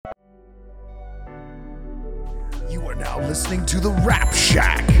now listening to The Rap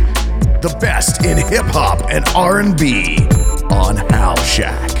Shack, the best in hip-hop and R&B on How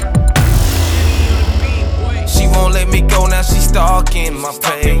Shack. She won't let me go, now she's stalking my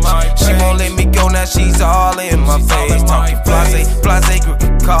page. She won't let me go, now she's all in my face. Talking blase,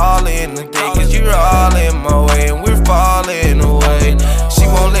 calling today, cause you're all in my way and we're falling away. She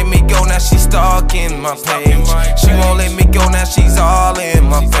won't let me go, now she's stalking my page. She won't let me go, now she's all in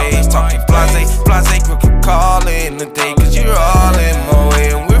my face. Talking blase, calling today, cause you're all in my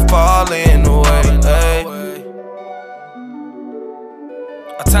way and we're falling away. Hey.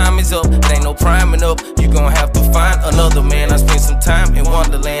 Our time is up, it ain't no priming up. You gon' have to find another man. I spent some time in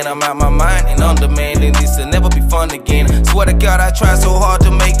Wonderland. I'm out my mind and undermanned, and this'll never be fun again. Swear to God, I try so hard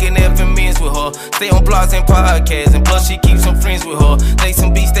to make an effing means with her. Stay on blogs and podcasts, and plus she keeps some friends with her. They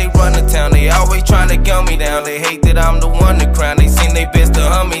some beasts, they run the town. They always trying to gun me down. They hate that I'm the one to crown. They send they best to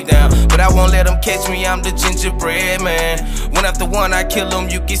hunt me down, but I won't let them catch me. I'm the gingerbread man. One after one, I kill them.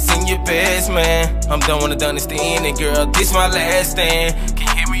 You can send your best man. I'm done when I'm done. It's the ending, girl. This my last stand. Can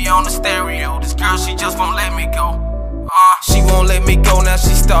you hear me on the stereo? This girl, she just won't let me go. She won't let me go, now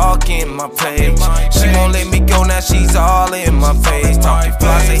she's stalking my page. She won't let me go, now she's all in my face. Talking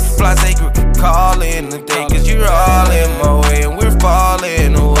blase, calling today, cause you're all in my way and we're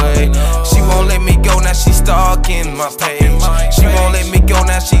falling away. She won't let me go, now she's stalking my page. She won't let me go,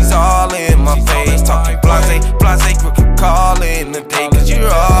 now she's all in my face. Talking blase, calling today, cause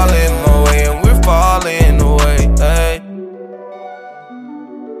you're all in my way and we're falling away. Hey.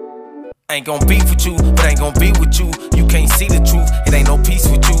 Ain't gon' beef with you, but ain't gon' be with you. You can't see the truth, it ain't no peace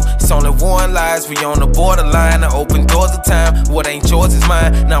with you. It's only one lies, we on the borderline. I open doors of time, what ain't yours is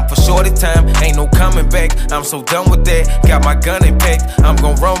mine. Now I'm for short of time, ain't no coming back. I'm so done with that, got my gun in pack. I'm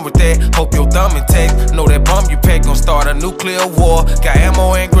gon' run with that, hope your thumb intact. Know that bomb you pack gon' start a nuclear war. Got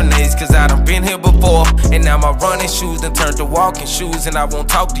ammo and grenades, cause I done been here before. And now my running shoes done turned to walking shoes. And I won't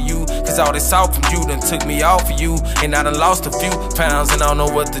talk to you, cause all this out from you done took me off of you. And I done lost a few pounds and I don't know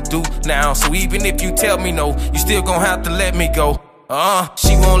what to do now. So even if you tell me no, you still gon' have to let me go.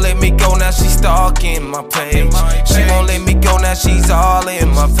 She won't let me go, now she's stalking my page. She won't let me go, now she's all in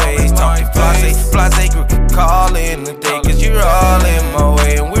my face. Talking blase, calling today, cause you're all in my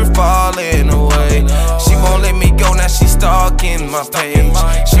way and we're falling away. She won't let me go, now she's stalking my page.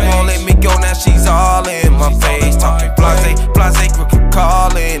 She won't let me go, now she's all in my face. Talking blase,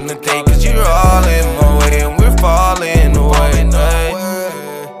 calling today, cause you're all in my way and we're falling away.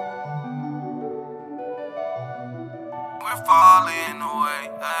 We're falling away.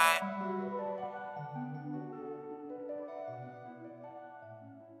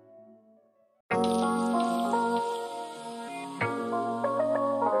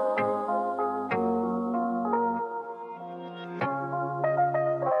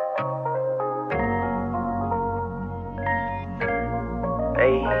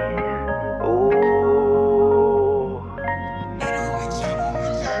 Hey, ooh.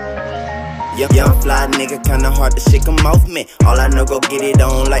 Young fly nigga, kinda hard to shake 'em off me. All I know, go get it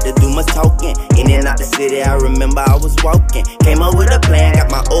on, like to do my talking. In and out the city, I remember I was walking. Came up with a plan, got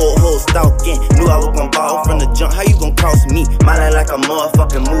my old hoe stalking. Knew I was gon' ball from the jump, how you gon' cross me? My life like a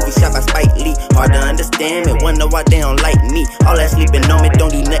motherfucking movie shot by Spike Lee. Hard to understand me, wonder why they don't like me. All that sleeping on me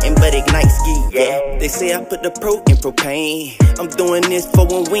don't do nothing but ignite ski, yeah. They say I put the pro in propane. I'm doing this for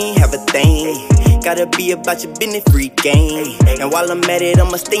when we ain't have a thing. Gotta be about your business, free game. And while I'm at it,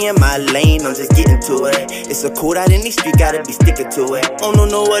 I'ma stay in my lane. I'm just getting to it. It's a cold out in these streets, gotta be sticking to it. Don't know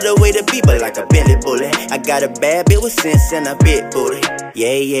no other way to be, but like a Bentley bullet. I got a bad bitch with sense and a bit booty.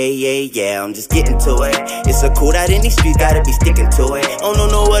 Yeah, I'm just getting to it. It's a cold out in these streets, gotta be sticking to it. Don't know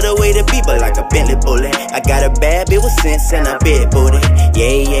no other way to be, but like a Bentley bullet. I got a bad bitch with sense and a bit booty.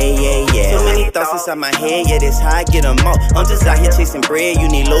 Yeah. So many thoughts inside my head, yeah, that's how I get them out. I'm just out here chasing bread, you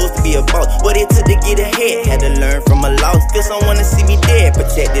need loads to be a boss. What it took to get ahead, had to learn from a loss. Feel someone to see me dead,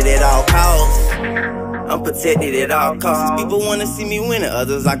 protected at all costs. I'm protected at all costs. People wanna see me winning,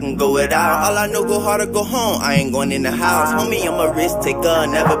 others I can go without. All I know, go hard or go home, I ain't going in the house. Homie, I'm a risk taker,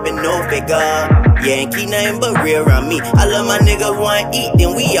 never been no faker. Yeah, ain't keep nothing but real around me. I love my niggas wanna eat,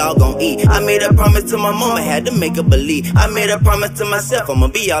 then we all gon' eat. I made a promise to my mama, had to make her believe. I made a promise to myself, I'ma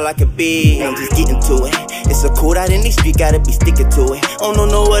be all I can be. I'm just getting to it. It's a cold out in these streets, gotta be sticking to it. Don't know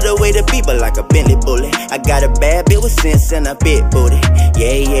no other way to be, but like a Bentley bullet. I got a bad bitch with sense and a bit booty.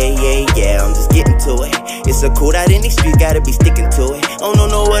 Yeah, I'm just getting to it. It's a cold out in these streets, gotta be sticking to it. Don't know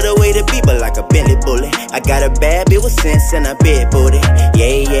no other way to be, but like a Bentley bullet. I got a bad bitch with sense and a bit booty.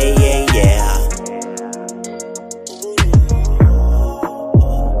 Yeah.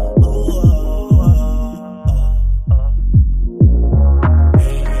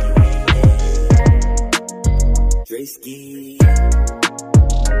 ski.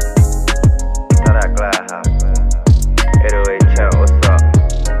 Shout out Glide House, man. 808 Champ, what's up?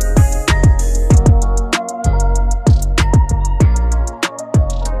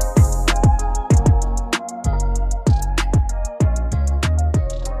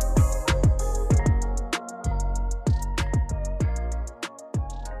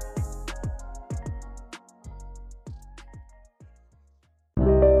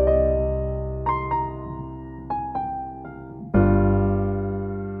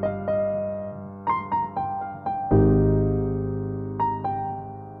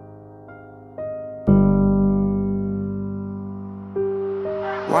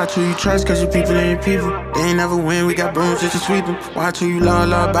 Watch who you trust, cause your people ain't people. They ain't never win, we got brooms just to sweep them. Watch who you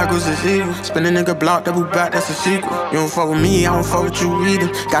love backwards is evil. Spin a nigga block, double back, that's a sequel. You don't fuck with me, I don't fuck with you either.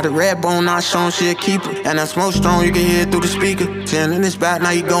 Got a red bone, not shown, she a keeper. And that smoke strong, you can hear it through the speaker. 10 in his back,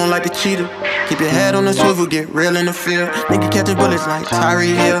 now you going like the cheetah. Keep your head on the swivel, get real in the field. Nigga catching bullets like Tyree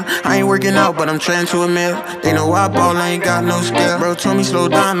Hill. I ain't working out, but I'm training to a meal. They know I ball, I ain't got no skill. Bro told me slow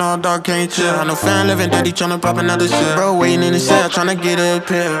down, all dog can't chill. I know fan living daddy tryna pop another shit. Bro waiting in the cell, tryna get a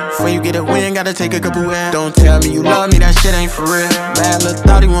pill. Before you get a win, gotta take a couple L's. Don't tell me you love me, that shit ain't for real. Bad little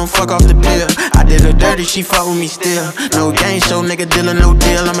thought he won't fuck off the pill. I did her dirty, she fuck with me still. No game show, nigga dealing no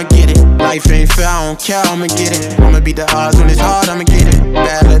deal, I'ma get it. Life ain't fair, I don't care, I'ma get it. I'ma beat the odds when it's hard, I'ma get it.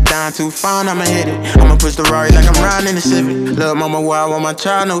 Bad look down too fine, I'ma hit it. I'ma push the Rari like I'm riding in the Civic. Lil' mama wild, want my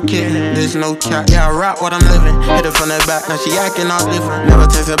child, no kidding. There's no cap, yeah, I rock what I'm living. Hit her from the back, now she acting all different.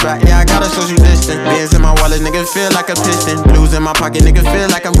 Never text her back, yeah, I got a social distance. Bands in my wallet, nigga feel like a piston. Blues in my pocket, nigga feel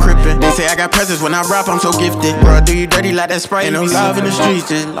like I'm crippin'. They say I got presents when I rap, I'm so gifted. Bro, do you dirty like that Sprite? Ain't no love in the streets,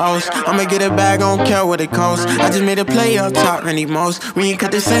 just lost. I'ma get it back, I don't care what it costs. I just made a play up top, Randy Moss. We ain't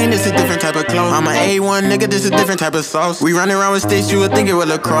cut the same, this a different type of clothes. I'm a A1 nigga, this a different type of sauce. We running around with sticks, you would think it was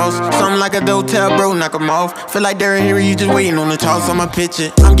lacrosse. Something like a Dotel, bro, knock 'em off. Feel like Derrick Henry, you just waiting on the toss. I'ma pitch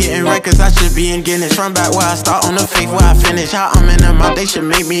it. I'm getting records, I should be in Guinness. From back where I start on the fake where I finish. How I'm in them out, they should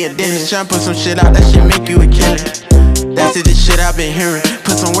make me a dentist. Tryna put some shit out, that should make you a killer. That's it, the shit I've been hearing.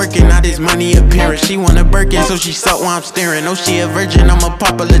 Put some work in, not this money appearing. She want a Birkin, so she suck while I'm staring. Oh, she a virgin, I'm a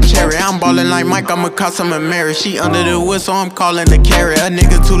popular cherry. I'm ballin' like Mike, I'ma cost him a marriage. She under the wood, so I'm calling the carrot. A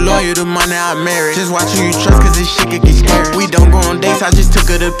nigga too loyal to money I married. Just watch who you trust, cause this shit could get scary. We don't go on dates, I just took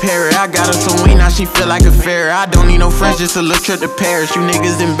her to Paris. I got her some weed, now she feel like a fairy. I don't need no friends, just a little trip to Paris. You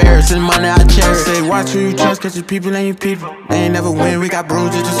niggas embarrassing, money I cherish. Say, watch who you trust, cause your people ain't people. They ain't never win, we got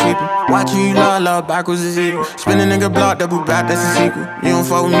brooms just to sweep them. Watch who you love backwards is evil. Spin a nigga block, double back, that's a sequel. You don't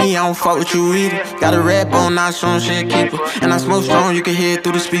fuck with me, I don't fuck with you either. Got a red bone, not strong, she a keeper. And I smoke strong, you can hear it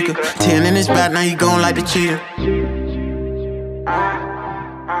through the speaker. 10 in his back, now he going like the cheetah.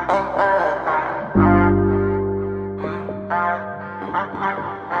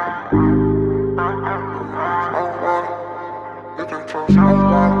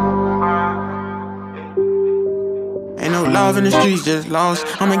 Ain't no love in the streets, just lost.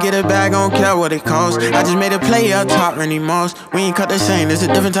 I'ma get it back, I don't care what it costs. I just made a play up top, Randy Moss. We ain't cut the same, it's a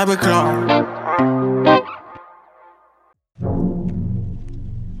different type of cloth.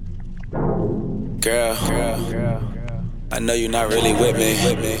 Girl, I know you're not really with me,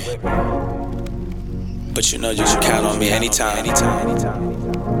 but you know you can count on me anytime.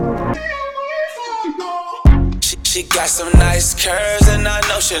 She got some nice curves and I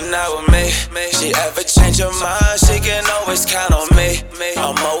know she's not with me. She ever change her mind, she can always count on me.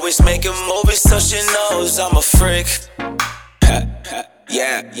 I'm always making movies so she knows I'm a freak.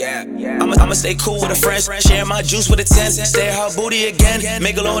 Yeah. I'ma stay cool with her friends, share my juice with a 10. Stay at her booty again,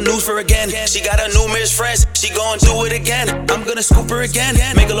 make a little news for again. She got her numerous friends, she gon' do it again. I'm gonna scoop her again,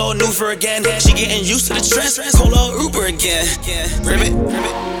 make a little news for again. She getting used to the trends, call her Uber again. Ribbit.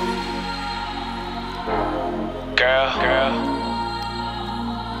 Girl,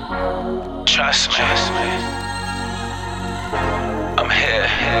 trust me. I'm here.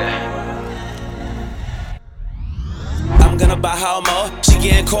 I'm gonna buy her more. She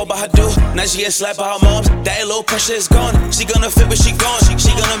getting called by her dude. Now she get slapped by her moms. That little pressure is gone. She gonna fit where she gone.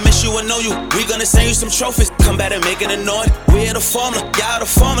 She gonna miss you and know you. We gonna send you some trophies. Come back and make it annoying. We in the formula, y'all the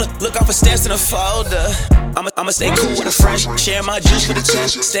formula. Look out for stamps in the folder. I'ma stay cool with her friends. Share my juice for the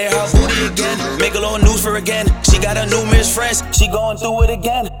chance. Stay at her booty again. Make a little news for again. She got her numerous friends. She going through it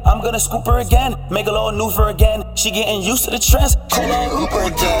again. I'm gonna scoop her again. Make a little news for again. She getting used to the trends. Call her Uber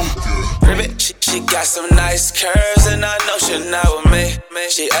again. Ribbit. She got some nice curves and I know she's not with me.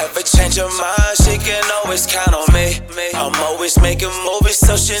 She ever change her mind, she can always count on me. I'm always making movies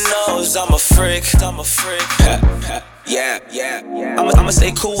so she knows I'm a freak. Yeah. I'ma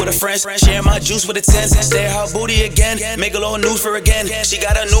stay cool with her friends, share my juice with the 10s, stare her booty again, make a little news for again. She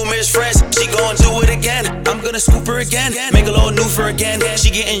got a numerous friends, she gon' do it again. I'm gonna scoop her again, make a little new for again.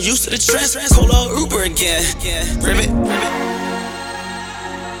 She getting used to the trends, call her Uber again. Ribbit.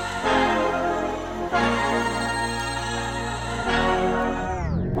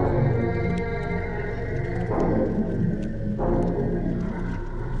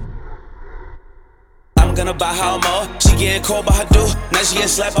 I'm gonna buy her more. She getting called by her dude. Now she getting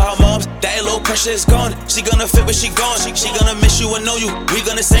slapped by her moms. That little pressure is gone. She gonna fit where she gone. She gonna miss you and know you. We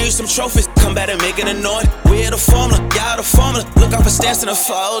gonna send you some trophies. Come back and make it annoying. We're the formula, y'all the formula. Look out for stamps in the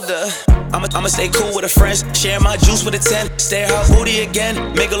folder. I'ma stay cool with her friends. Share my juice with a 10. Stare her booty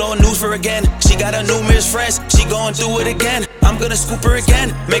again. Make a little news for again. She got her numerous friends. She gon' do it again. I'm gonna scoop her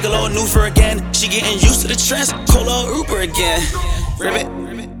again. Make a little news for again. She getting used to the trends. Call her Uber again. Ribbit.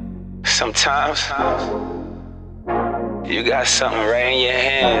 Sometimes you got something right in your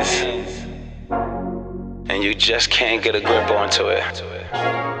hands and you just can't get a grip onto it.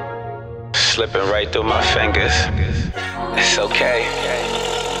 Slipping right through my fingers. It's okay,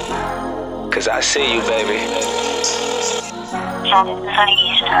 cause I see you, baby. Sorry,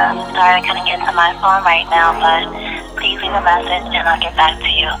 I couldn't get to my phone right now, but please leave a message and I'll get back to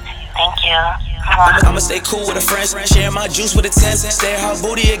you. Thank you. I'ma stay cool with her friends, share my juice with a 10, stare her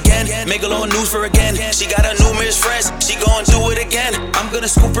booty again, make a little news for again. She got her numerous friends, she gon' do it again. I'm gonna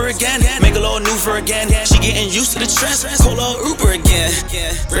scoop her again, make a little news for again. She getting used to the trends, call her Uber again.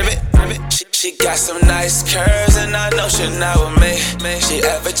 Ribbit. She got some nice curves and I know she not with me. She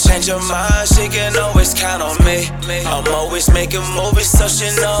ever change her mind, she can always count on me. I'm always making movies so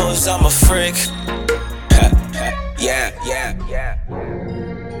she knows I'm a freak. Yeah.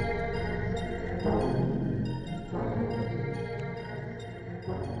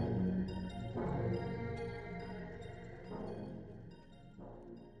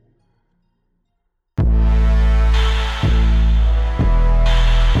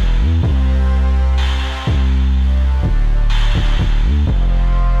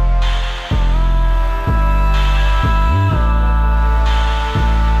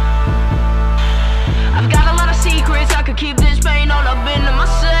 Keep this pain all up into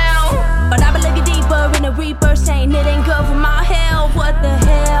myself, but I've been looking deeper in the reaper, saying it ain't good for my health. What the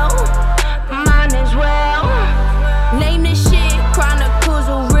hell? Mine as well. Name this shit Chronicles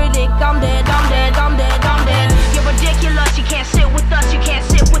of Riddick. I'm dead. You're ridiculous. You can't sit with us. You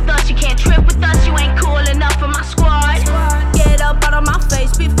can't trip with us. You ain't cool enough for my squad. Get up out of my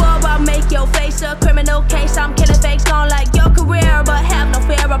face before I make your face a criminal case. I'm killing fakes, gone like your career, but have no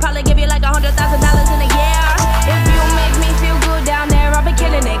fear. I'll probably give you like $100,000 in a year. If you make me feel good down there, I've been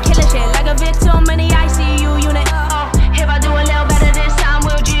killing shit like a victim in the ICU unit. If I do a little better this time,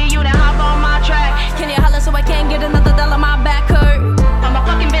 will G-Unit hop on my track? Can you holler so I can't get another dollar? My back hurt. I'm a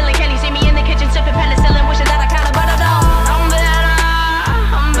fucking villain. Can you see me in the kitchen sipping penicillin, wishing that I kinda buttered up? I'm better.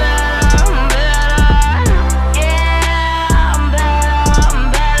 Yeah, I'm better.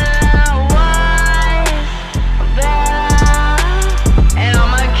 Why? I'm better. And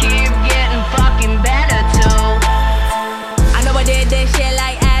I'ma keep getting fucking better too. I know I did this shit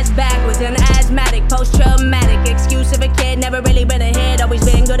like ass backwards and asthmatic, post-traumatic. Excuse of a kid, never really been a hit, always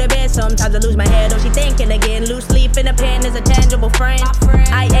been good at bed. Sometimes I lose my head, oh she thinking again. Loose leaf in a pen is a tangible friend.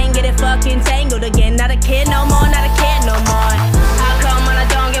 I ain't getting fucking tangled again. Not a kid no more, not a kid no more. How come when I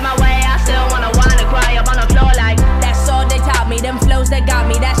don't get my way, I still wanna whine and cry up on the floor like that's all they taught me. Them flows that got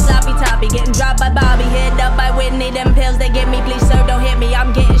me, that sloppy toppy. Getting dropped by Bobby, hit up by Whitney. Them pills they give me, please sir don't hit me.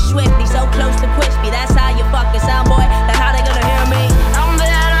 I'm getting swifty, so close to crispy. That's how you fucking sound, boy. That's how they gonna hear me. I'm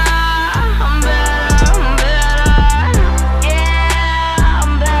better. Yeah,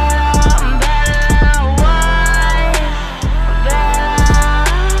 I'm better. Why? I'm better.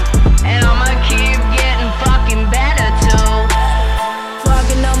 And I'ma keep getting fucking better too.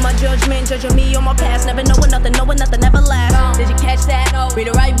 Fogging up my judgment, judging me on my past. Never knowing nothing, never last. Did you catch that? No. Read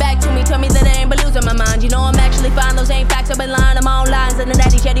it right back to me, tell me that I ain't been losing my mind. You know I'm actually fine, those ain't facts, I've been lying, I'm on lines. And the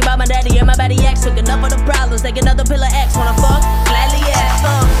daddy shady by my daddy and my baddie ex. Took enough of the problems, take another pill of X. Wanna fuck? Gladly yes.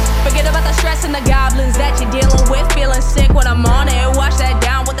 Forget about the stress and the goblins that you're dealing with. Feeling sick when I'm on it. Wash that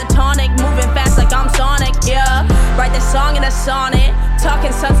down with a tonic. Moving fast like I'm Sonic, yeah. Write the song in a sonnet.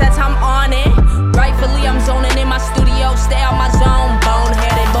 Talking sunsets, I'm on it. Rightfully, I'm zoning in my studio. Stay out my zone,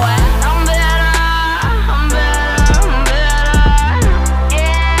 boneheaded boy. I'm better.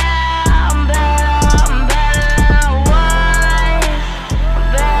 Yeah, I'm better. Why? I'm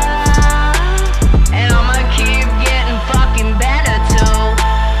better. And I'ma keep getting fucking better too.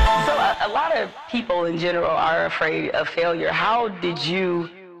 So a lot of people in general are afraid of failure. How did you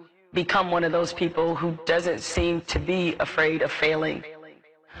become one of those people who doesn't seem to be afraid of failing?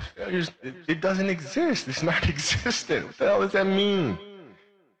 It doesn't exist. It's not existent. What the hell does that mean?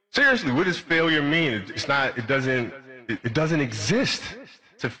 Seriously, what does failure mean? It's not, it doesn't exist.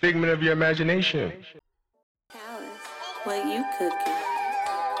 It's a figment of your imagination. What you cooking?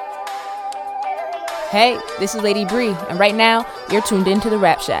 Hey, this is Lady Bree, and right now, you're tuned into the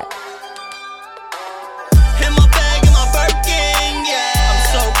Rap Shack. In my bag, in my Birkin, yeah. I'm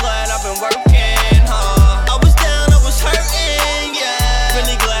so glad I've been working hard. I was down, I was hurting, yeah.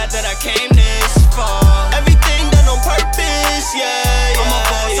 Really glad that I came this far. Everything done on purpose, yeah. I'm a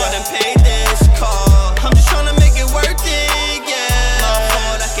boss, I done paid this car. I'm just trying to make it worth it, yeah. My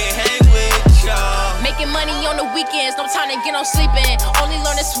fault, I can't hang with y'all. Making money on the weekends, no time to get on sleeping. Only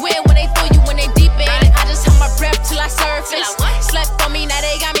learn to swim when they throw you when they deep in. I just held my breath till I surfaced. Slept on me, now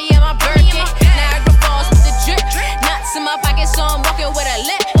they got me in my Birkin. Niagara Falls with the drip. Nuts in my pocket, so I'm walking with a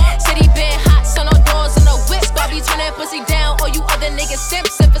limp. City been hot, so no doors and no whips. I be turning pussy down, all you other niggas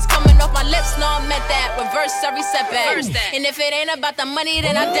simps. If it's coming off my lips, no, I meant that. Reverse every setback. And if it ain't about the money,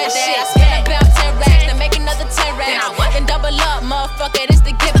 then I dead shit. I spent about 10 racks, then make another 10 racks. Then double up, motherfucker, this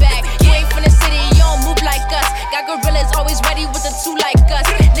the get back. You ain't from the city, you don't move like us. Got gorillas always ready with the two like us.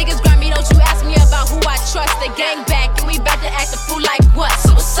 Niggas grind me, don't you ask me about who I trust. The gang back, and we back to act a fool like what?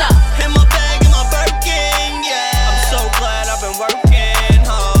 So what's up? In my bag, in my Birkin, yeah. I'm so glad I've been working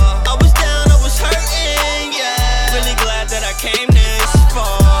hard. I was down, I was hurting, yeah. Really glad that I came this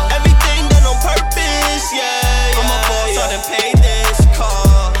far. Everything done on purpose, yeah. I'm a boss, I done paid this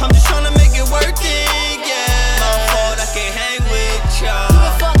car. I'm just trying to make it worth it, yeah. My fault, I can't hang with y'all. Who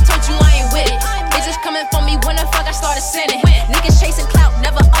the fuck told you I ain't with it? They just coming for me when the fuck I started sinning. Niggas chasing clout,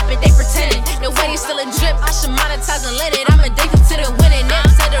 never up it, they pretending. The way they still a drip, I should monetize and let it. I'm addicted to the winning.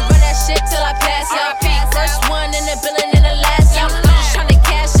 Never said to run that shit till I pass out. First one in the building and the last out. I'm just trying to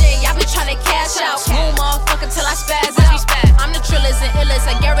cash in, y'all be trying to cash out. Smooth motherfucker till I spaz out. I'm the trillest and illest,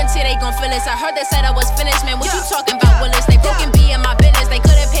 I guarantee they gon' feel this. I heard they said I was finished, man, what you talking about, Willis? They broken B in my business, they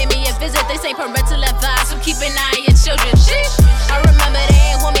couldn't pay me a visit. They say parental advice, so keep an eye on your children. Sheesh. I remember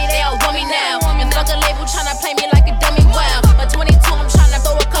they ain't want me, they all want me now. And fuck a label tryna play me like a dummy, wow. By 22, I'm tryna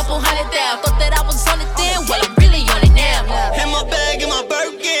throw a couple hundred down. Thought that I was on it then, well, I'm really on it now. In my bag, in my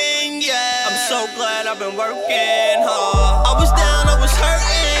Birkin, yeah. I'm so glad I've been working hard. I was down, I was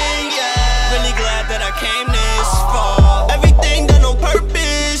hurting, yeah. Really glad that I came this far. Everything done on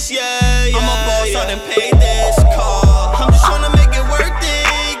purpose, yeah. I'm a boss, I done paid this car. I'm just trying to make it worth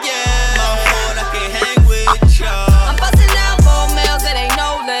it, yeah. My fault, I can't hang with y'all. I'm busting down 4 mils, it ain't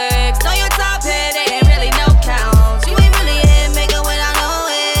no legs. Know your top head, they ain't really no counts. You ain't really in making without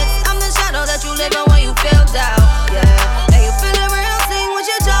no hits. I'm the shadow that you live in when you feel down, yeah. And you feeling real, sing with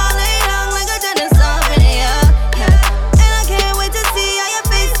your jaw laid down like a tennis up in the air, yeah. And I can't wait to see how your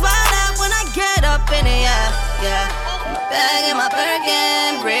face swell up when I get up in the air, yeah. My bag and my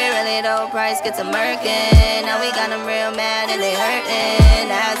Birkin, really though, price gets a merkin. Now we got them real mad and they hurtin'.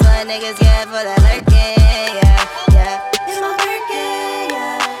 That's what niggas get for that lurkin', yeah, yeah. In my Birkin,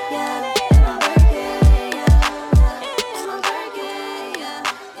 yeah, yeah. In my Birkin, yeah, yeah. In my Birkin, yeah,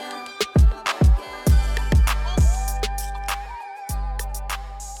 yeah.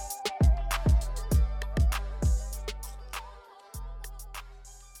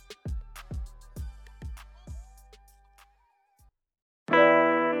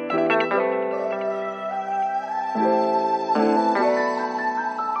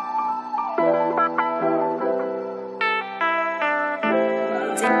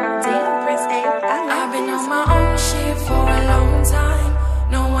 I've been on my own shit for a long time.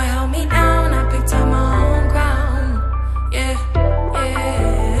 No one held me down, I picked up my own ground. Yeah, yeah,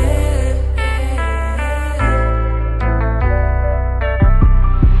 yeah.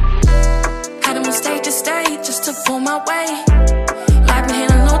 Had to move state to state just to pull my weight. Life been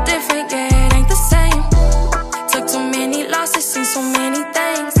hitting a little different, yeah, it ain't the same. Took too many losses, seen so many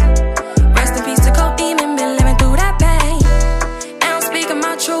things. Rest in peace to Cold Demon, been living through that pain. Now I'm speaking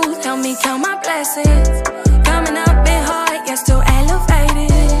my truth, help me count my blessings. Coming up been hard, yet still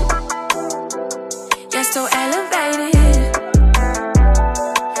elevated. Yet still elevated.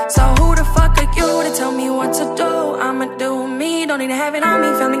 So who the fuck are you to tell me what to do? I'ma do me, don't need to have it on me.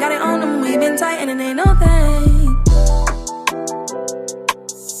 Family got it on them, we been tight and it ain't no thing.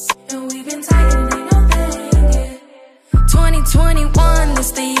 And we been tight and it ain't no thing, yeah. 2021,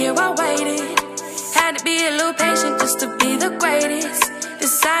 this the year I waited. Had to be a little patient just to be the greatest.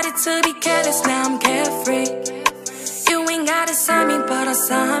 Decided to be careless, now I'm carefree. You ain't gotta sign me, but I'll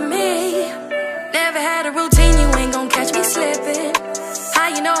sign me. Never had a routine, you ain't gon' catch me slipping. How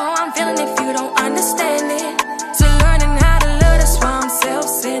you know how I'm feeling if you don't understand? understanding. To learning how to love, that's why I'm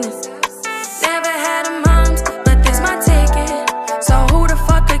self-centered. Never had a mom, but this my ticket. So who the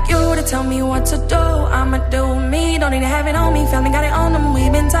fuck are you to tell me what to do? I'ma do me, don't need to have it on me. Family got it on them, we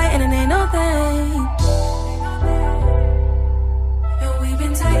been tight and it ain't no thing. And we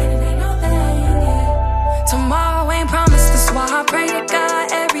been tight and it ain't no thing, yeah. Tomorrow ain't promised, that's why I pray to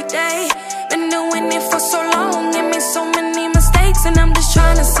God every day. Been doing it for so long, it made so many mistakes. And I'm just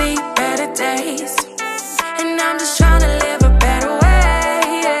trying to see better days. And I'm just trying to live a better way,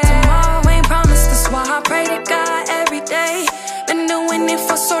 yeah. Tomorrow ain't promised, that's why I pray to God every day. Been doing it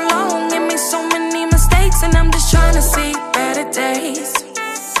for so long, it made so many mistakes. And I'm just trying to see better days.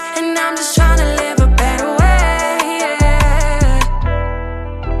 And I'm just trying to live a better way, yeah.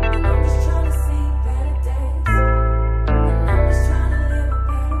 And I'm just trying to see better days. And I'm just trying to live a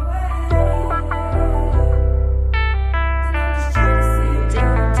better way.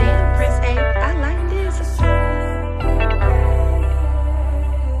 Damn, Prince A, I like this.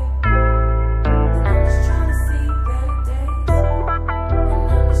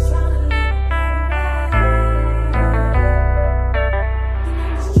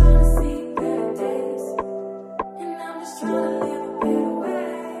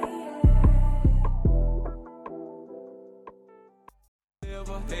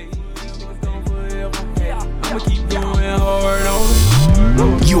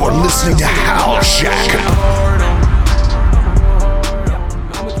 You are listening to House Shack.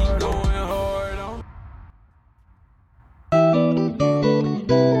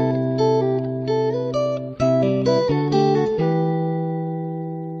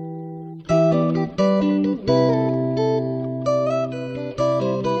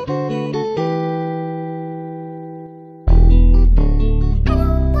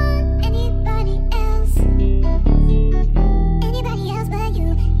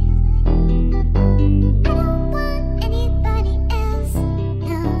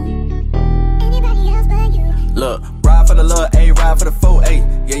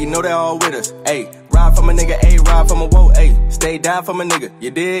 Know they all with us, ayy. Ride for my nigga, ayy. Ride for my woe, ayy. Stay down for my nigga, you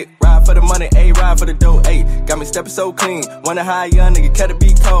dig? Ride for the money, ayy. Ride for the dough, ayy. Got me stepping so clean. Wonder how a young nigga cut a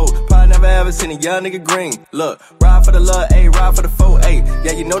beat cold. Probably never ever seen a young nigga green. Look, ride for the love, ayy. Ride for the foe, ayy.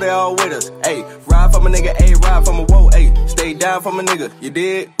 Yeah, you know they all with us, ayy. Ride for my nigga, ayy. Ride for my woe, ayy. Stay down for my nigga, you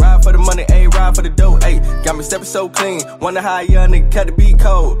dig? Ride for the money, ayy. Ride for the dough, ayy. Got me stepping so clean. Wonder how a young nigga cut a beat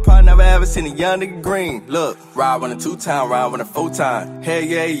cold. Probably never ever seen a young nigga green. Look, ride with a 2-time, ride with a 4-time. Hell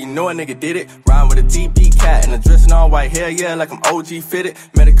yeah, you know a nigga did it. Ride with a DB cat and a dressing all white. Hell yeah, like I'm OG fitted.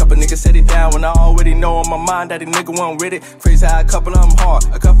 Met a couple niggas set it down when I already know on my mind that the nigga wasn't with it. Crazy how a couple of them hard,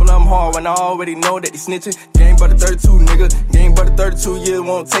 a couple of them hard when I already know that they snitching. Game but a 32 nigga, game but a 32 years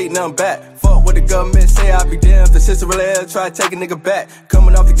won't take nothing back. Fuck what the government say, I be damned if the sister really ever try to take a nigga back.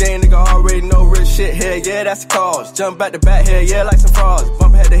 Coming off the game, nigga already know real shit. Hell yeah, that's the cause. Jump back to back, hell yeah, like some frauds.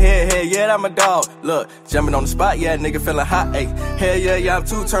 Bump head to head, hell yeah, that's my dog. Look, jumping on the spot, yeah, nigga feeling hot, ayy. Hell yeah, yeah, I'm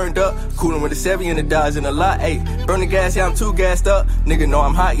too turned up. Coolin' with the 7 and the Dodge and a lot, ayy. Burning gas, yeah, I'm too gassed up. Nigga know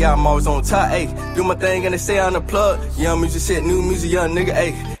I'm hot, yeah, I'm always on top, ayy. Do my thing and they stay on the plug. Young music shit, new music, young nigga,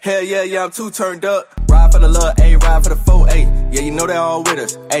 ayy. Hell yeah, yeah, I'm too turned up. Ride for the love, ayy, ride for the foe, ayy. Yeah, you know they all with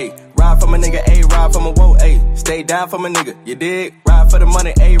us, ayy. Ride for my nigga, ayy, ride for my woe, ayy. Stay down for my nigga, you dig? Ride for the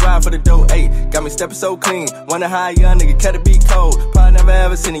money, ayy, ride for the dough, ayy. Got me stepping so clean. Wonder how a young nigga cut a beat cold. Probably never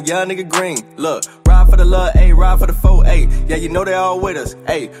ever seen a young nigga green. Look, ride for the love, ayy, ride for the foe, ayy. Yeah, you know they all with us,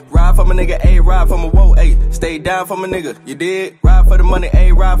 ayy. Ride for my nigga, ayy, ride for my woe, ayy. Stay down for my nigga, you dig? Ride for the money,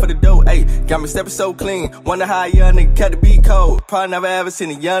 ayy, ride for the dough, ayy. Got me stepping so clean. Wonder how a young nigga cut a beat cold. Probably never ever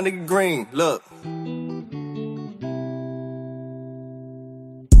seen a young nigga green. Look.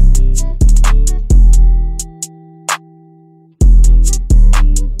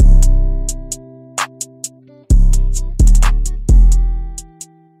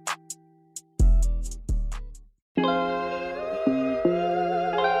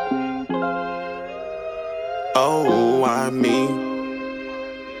 Oh, I mean,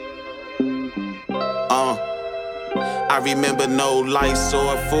 I remember no lights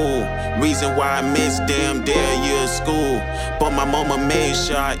or a fool. Reason why I missed damn year of school. But my mama made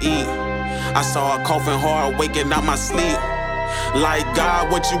sure I eat. I saw her coughing hard, waking out my sleep. Like,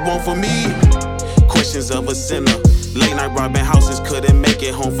 God, what you want from me? Questions of a sinner. Late night robbing houses, couldn't make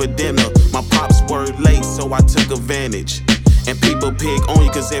it home for dinner. My pops were late, so I took advantage. And people pick on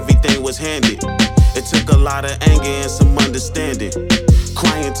you cause everything was handed. It took a lot of anger and some understanding.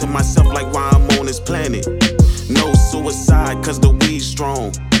 Crying to myself like why I'm on this planet. No suicide cause the weed's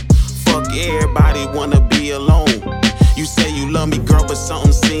strong. Fuck everybody wanna be alone. You say you love me girl but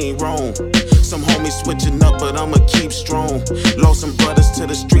something seemed wrong. some homies switching up, but I'ma keep strong. Lost some brothers to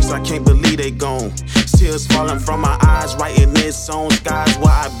the streets, I can't believe they gone. Tears falling from my eyes, writing this song. Skies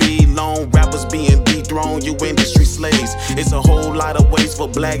where I belong, rappers being dethroned. You industry slaves. It's a whole lot of ways for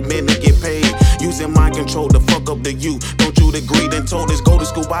black men to get paid. Using mind control to fuck up the youth. Don't you agree? Then told us go to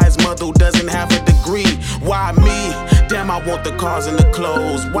school by his mother who doesn't have a degree. Why me? Damn, I want the cars and the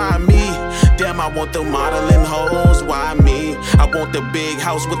clothes. Why me? Damn, I want the modeling hoes. Why me? I want the big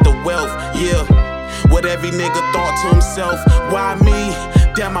house with the wealth. Yeah. What every nigga thought to himself. Why me?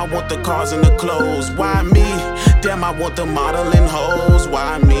 Damn, I want the cars and the clothes. Why me? Damn, I want the modeling hoes.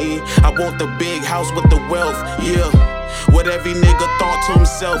 Why me? I want the big house with the wealth. Yeah. What every nigga thought to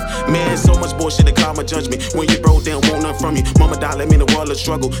himself. Man, so much bullshit to cloud my judgment. When you broke down, want nothing from you. Mama died, let me in the world of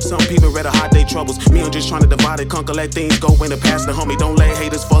struggle. Some people rather hide their troubles. Me, I'm just trying to divide and conquer. Let things go in the past, the homie. Don't let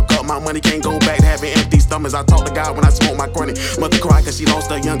haters fuck up. My money can't go back having empty stomachs. I talk to God when I smoke my chronic. Mother cry cause she lost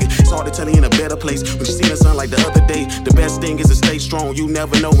her youngest. It's hard to tell her in a better place. When she seen her son like the other day. The best thing is to stay strong. You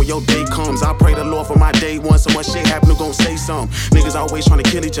never know when your day comes. I pray the Lord for my day one. So much shit happen, who gon' say something? Niggas always trying to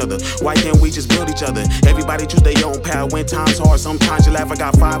kill each other. Why can't we just build each other? Everybody choose their own path. When times hard, sometimes you laugh. I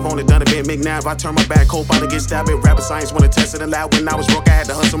got 5 on it, done a bit McNabb. I turn my back, hope I don't get stabbed. Rapper science wanna test it aloud. When I was broke, I had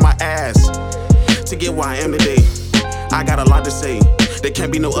to hustle my ass to get where I am today. I got a lot to say. There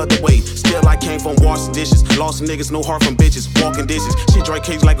can't be no other way. Still, I came from washing dishes. Lost niggas, no heart from bitches. Walking dishes. Shit dry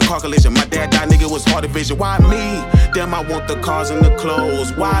cage like a car collision. My dad died, nigga, was hard to vision. Why me? Damn, I want the cars and the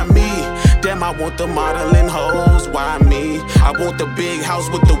clothes. Why me? Damn, I want the modeling hoes. Why me? I want the big house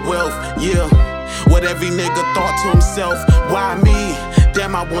with the wealth. Yeah. What every nigga thought to himself. Why me?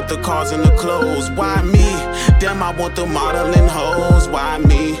 Damn, I want the cars and the clothes. Why me? Damn, I want the modeling hoes. Why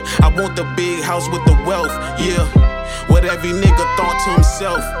me? I want the big house with the wealth. Yeah. What every nigga thought to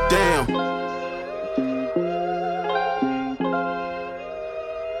himself. Damn.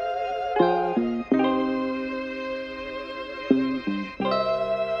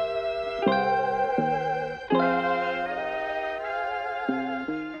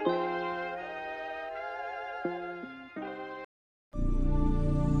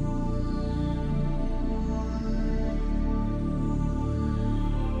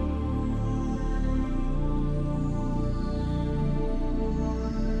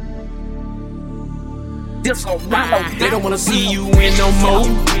 They don't wanna see you win no more.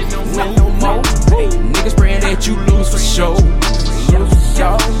 Hey, niggas praying that you lose for sure.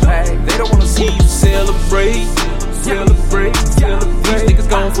 They don't wanna see you celebrate. These niggas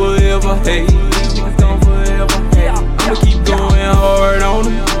gone forever. Hey, I'ma keep going hard on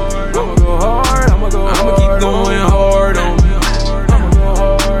them. I'ma go hard. I'ma keep going hard on them.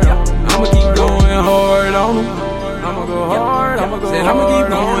 I'ma keep going hard on them. I'ma go hard. I'ma keep going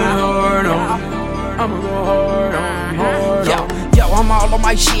hard on them. I'ma go hard on hard. Yo, I'm all on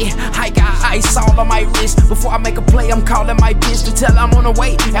my shit. I got ice all on my wrist. Before I make a play, I'm calling my bitch to tell I'm on the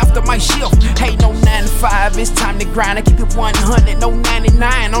way after my shift. Hey, no 9 to 5, it's time to grind. I keep it 100, no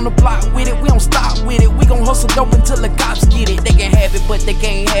 99 on the block with it. We don't stop with it. We gon' hustle dope until the cops get it. They can have it, but they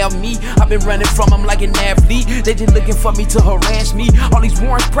can't have me. I've been running from them like an athlete. They just looking for me to harass me. All these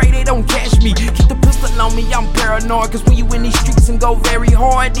warrants pray they don't catch me. Keep the pistol on me, I'm paranoid. Cause when you in these streets and go very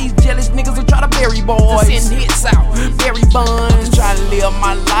hard, these jealous niggas will try to bury boys. To send hits out, bury buns. Trying to live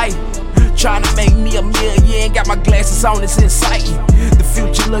my life. Trying to make me a million, got my glasses on, it's exciting. The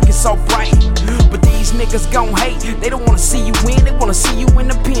future looking so bright, but these niggas gon' hate. They don't wanna see you win, they wanna see you in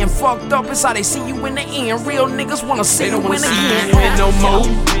the pen. Fucked up, it's how they see you in the end. Real niggas wanna see you win again. You win no more.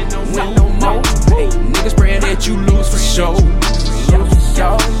 Hey, niggas praying that you lose for sure.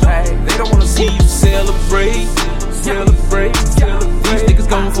 They don't wanna see you celebrate. These niggas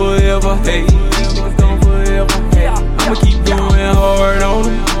gone forever. Hey, I'ma keep going hard on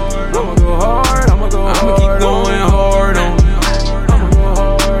them. I'ma go hard. I'ma keep going hard on them.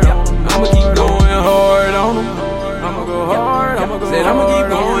 I'ma keep going hard on them. I'ma go hard. I'ma keep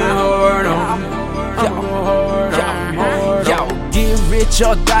going hard on them. Yo, get rich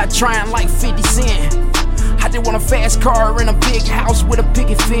or die trying like 50 Cent. I just want a fast car and a big house with a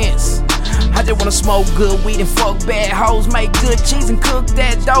picket fence. I just wanna smoke good weed and fuck bad hoes, make good cheese and cook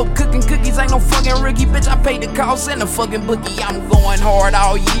that dope. Cooking cookies ain't no fucking rookie, bitch. I paid the cost and the fucking bookie. I'm going hard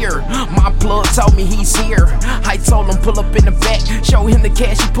all year. My plug told me he's here. I told him pull up in the back, show him the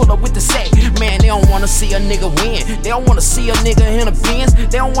cash, he pull up with the sack. Man, they don't wanna see a nigga win. They don't wanna see a nigga in a Benz.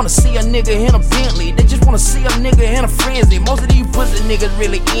 They don't wanna see a nigga in a Bentley. They just wanna see a nigga in a frenzy. Most of these pussy niggas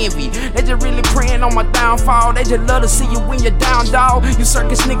really envy. They just really praying on my downfall. They just love to see you when you're down, dog. You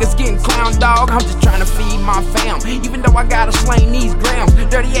circus niggas getting clown, dog. I'm just trying to feed my fam. Even though I gotta slang these grams.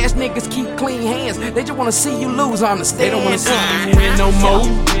 Dirty ass niggas keep clean hands. They just wanna see you lose, understand? They don't wanna see you win no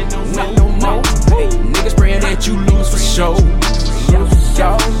more. Hey, niggas praying that you lose for sure.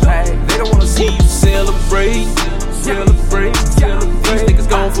 They don't wanna see you celebrate. These niggas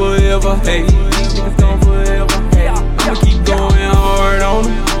gone forever. Hey, I'ma keep going hard on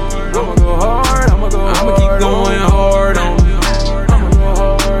them. I'ma go hard. I'ma keep going hard on them.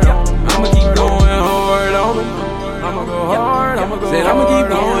 I'ma keep going hard on them. I'ma go hard. I'ma keep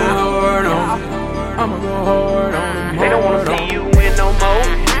going hard on them. I'ma go hard on them. They don't wanna see you win no more.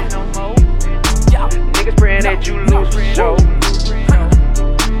 Niggas praying that you lose for sure.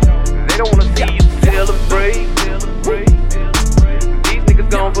 They don't wanna see you celebrate. These niggas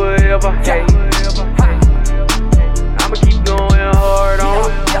gone forever. Hey, I'ma keep going hard on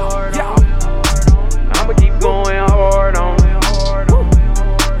them. I'ma keep going hard on them.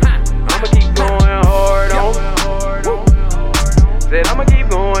 I'ma keep going hard on them. Said I'ma keep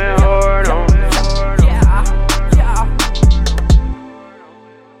going hard on them.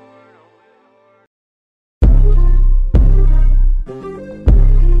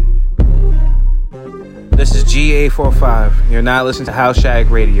 This is G845. You're not listening to House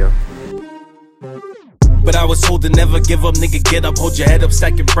Shag Radio. But I was told to never give up, nigga, get up, hold your head up,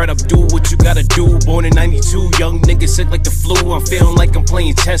 stack your bread up, do what you gotta do. Born in 92, young nigga sick like the flu. I'm feeling like I'm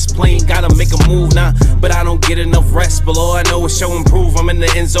playing chess, gotta make a move now, but I don't get enough rest. But all I know is show and prove. I'm in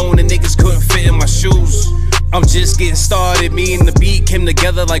the end zone and niggas couldn't fit in my shoes. I'm just getting started, me and the beat came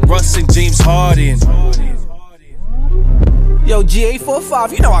together like Russ and James Harden. Yo,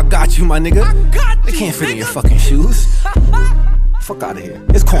 G845, you know I got you, my nigga. They can't fit in your fucking shoes. Fuck out of here.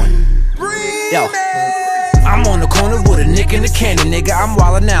 It's corny. Yo. I'm on the corner with a nick in the cannon, nigga. I'm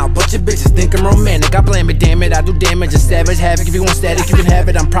wildin' out, but your bitches think I'm romantic. I blame it, damn it, I do damage, a savage havoc. If you want static, you can have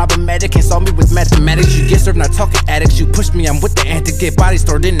it. I'm problematic, can't solve me with mathematics. You get served, not talking addicts. You push me, I'm with the antic. Get bodies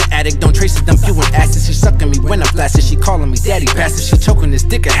stored in the attic. Don't trace it, dump you in acid. She sucking me when I'm flaccid. She calling me daddy bastard. She choking this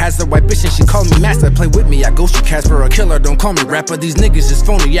dick, it has a white bitch and she calling me master. Play with me, I ghost you, Casper, a killer. Don't call me rapper. These niggas is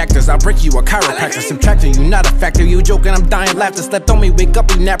phony actors. I'll break you a chiropractor, subtractor. You not a factor. You joking, I'm dying laughter. Slept on me, wake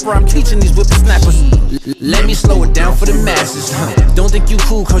up, you napper. I'm teaching these whippersnappers. Let me slow it down for the masses. Don't think you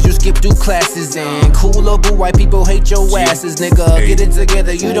cool cause you skip through classes. And cool local white people hate your asses, nigga. Get it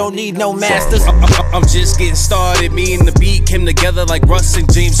together, you don't need no masters. I'm just getting started, me and the beat came together like Russ and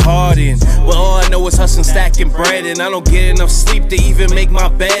James Harden. Well, all I know is hustling, stacking bread, and I don't get enough sleep to even make my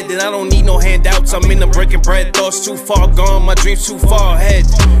bed. And I don't need no handouts, I'm in the breaking bread. Thoughts too far gone, my dreams too far ahead.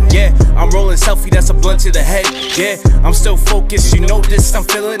 Yeah, I'm rolling selfie, that's a blunt to the head. Yeah, I'm still focused, you know this, I'm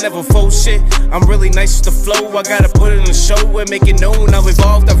feeling never faux shit. I'm really nice with the flow, I gotta put it in the show and make it known. I've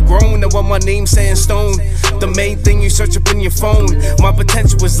evolved, I've grown, and what my name's set in stone. The main thing you search up in your phone. My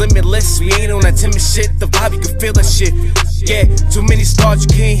potential is limitless, we ain't on that timid shit. The vibe, you can feel that shit. Yeah, too many scars, you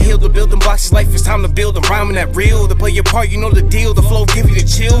can't heal. The building blocks of life, it's time to build. I'm rhyming that real, to play your part, you know the deal. The flow give you the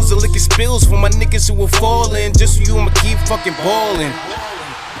chills, the liquor spills for my niggas who will fall in. Just for you, I'ma keep fucking ballin'.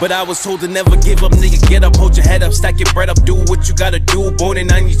 But I was told to never give up, nigga, get up, hold your head up, stack your bread up, do what you gotta do. Born in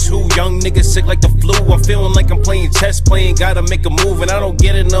 92, young nigga sick like the flu. I'm feeling like I'm playing chess, gotta make a move, and I don't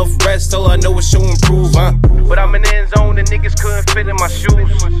get enough rest. All I know is show and prove, But I'm in the end zone, and niggas couldn't fit in my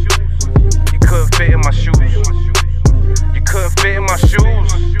shoes. You couldn't fit in my shoes. You couldn't fit in my shoes.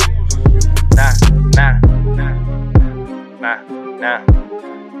 Nah.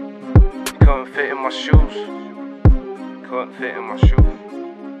 You couldn't fit in my shoes. Couldn't fit in my shoes.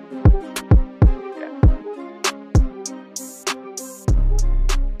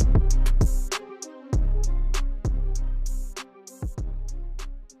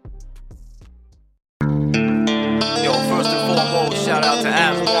 Shout out to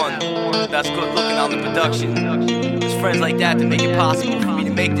As1, that's good looking on the production. There's friends like that that make it possible for me to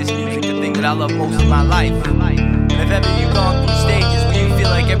make this music, the thing that I love most in my life. And if ever you've gone through stages where you feel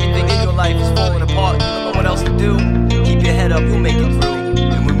like everything in your life is falling apart, you don't know what else to do, keep your head up, you'll make it through.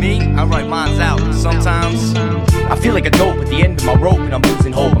 And with me, I write mines out. Sometimes I feel like a dope at the end of my rope and I'm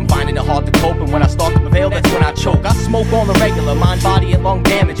losing hope. I'm finding it hard to cope, and when I start to prevail, that's when I choke. I smoke on the regular, mind, body, and lung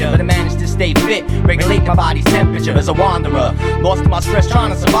damage, but I manage to stay fit, regulate my body's temperature as a wanderer. Lost to my stress,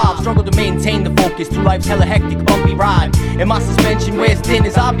 trying to survive, struggle to maintain the focus through life's hella hectic, bumpy ride. And my suspension wears thin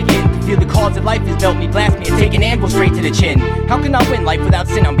as I begin to feel the cards that life has dealt me, blast me and take an anvil straight to the chin. How can I win life without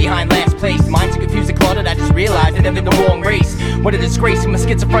sin? I'm behind last place. Minds are confused and cluttered, I just realized that I'm in the wrong race. What a disgrace, I'm a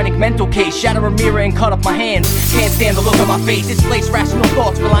schizophrenic mental case. Shatter a mirror and cut off my hands. Can't stand the look on my face. Displace rational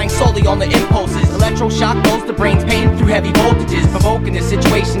thoughts, relying solely on the impulses. Electroshock goes the brain's pain through heavy voltages. Provoking this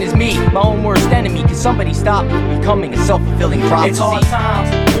situation is me, my own worst enemy. Can somebody stop me from becoming a self-fulfilling prophecy? It's hard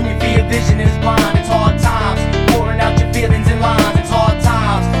times when your fear vision is blind. It's hard times pouring out your feelings in lines. It's hard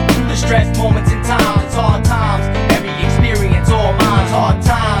times through the stress moments in time. It's hard times every experience all mine. Hard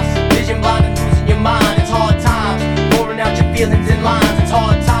times vision blind.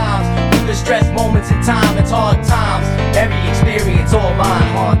 moments in time, it's hard times. Every experience, all mine,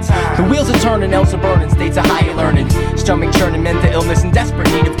 hard times. The wheels are turning, else are burning, states of higher learning. Stomach churning, mental illness in desperate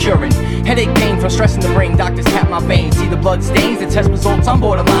need of curing. Headache pain from stress in the brain, doctors tap my veins. See the blood stains, the test results, I'm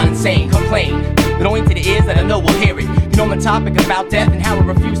borderline insane. Complain, but only to the ears that I know will hear it. You know my topic about death and how I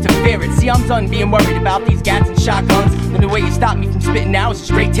refuse to fear it. See, I'm done being worried about these gats and shotguns. And the way you stop me from spitting now is to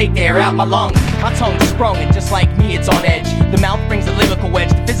straight take the air out my lungs. My tongue's sprung and just like me, it's on edge. The mouth brings a lyrical wedge.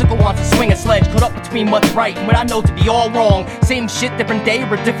 The physical wants to swing a sledge. Caught up between what's right and what I know to be all wrong. Same shit, different day,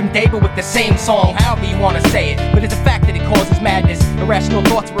 or a different day, but with the same song. However you wanna say it, but it's a fact that it causes madness. Irrational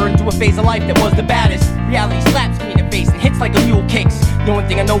thoughts were into a phase of life that was the baddest. Reality slaps me in the face and hits like a mule kicks. The only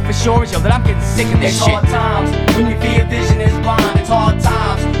thing I know for sure is, yo, that I'm getting sick of this shit. It's hard times when your fear vision is blind. It's hard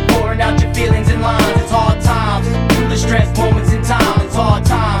times pouring out your feelings in lines. It's hard times through the stress moments in time. It's hard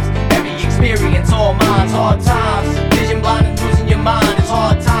times, every experience, all mine. It's hard times, vision blind and losing your mind. It's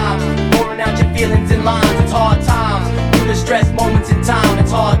hard times pouring out your feelings in lines. It's hard times through the stress moments in time.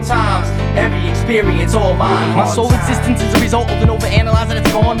 It's hard times, every experience, all mine. My sole existence is a result of an overanalyzing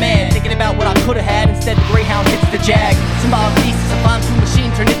that's gone mad. Thinking about what I could've had, instead the Greyhound hits the Jag. Symbolic thesis, a fine-tuned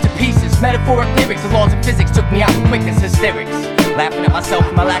machine turned into pieces. Metaphoric lyrics, the laws of physics took me out with quickness, hysterics. Laughing at myself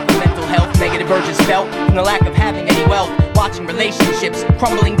for my lack of mental health. Negative urges felt from the lack of having any wealth. Watching relationships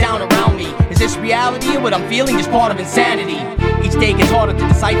crumbling down around me. Is this reality or what I'm feeling just part of insanity? Each day gets harder to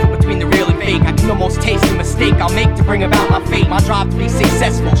decipher between the real and fake. I can almost taste the mistake I'll make to bring about my fate. My drive to be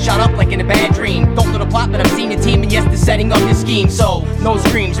successful, shot up like in a bad dream. Don't know the plot, but I've seen the team, and yes, they're setting up this scheme. So, no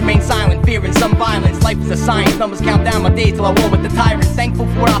screams, remain silent, fear and some violence. Life is a science, numbers count down my days till I war with the tyrants. Thankful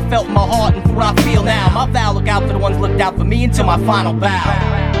for what I felt in my heart and for what I feel now. My vow, look out for the ones looked out for me until my final bow.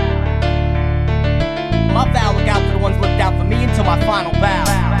 My vow, look out for the ones looked out for me until my final bow.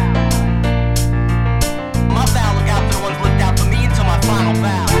 My vow, look out for the ones looked out for me until my final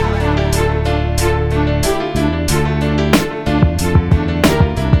bow.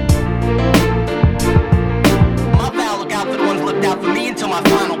 My vow, look out for the ones looked out for me until my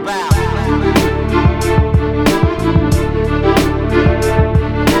final bow.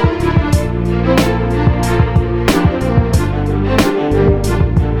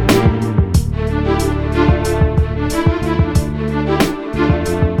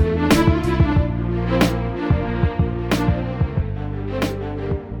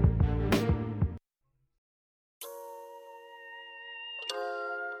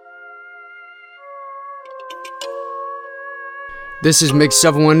 This is Mix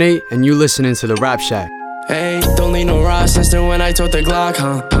 718, and you listening to the Rap Shack. Hey, don't need no ride sister when I took the Glock,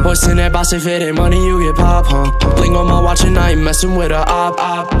 huh? What's in that box? If it ain't money, you get pop, huh? Bling on my watch and I ain't messing with a op.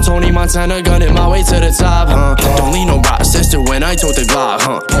 Tony Montana gunning my way to the top, huh? Don't need no ride sister when I took the Glock,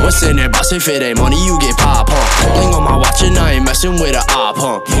 huh? What's in that box? If it ain't money, you get pop, huh? Bling on my watch and I ain't messing with a op,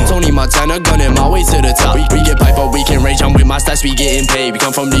 huh? Tony Montana gunning my way to the top. We get pipe, but we can rage. I'm with my stats, we getting paid. We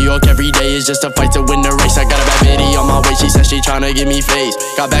come from New York every day, it's just a fight to win the race. I got a bad bitty on my way, she said she tryna give me face.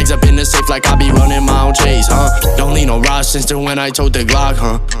 Got bags up in the safe like I be running my own chase, huh? Don't need no ride sister when I told the Glock,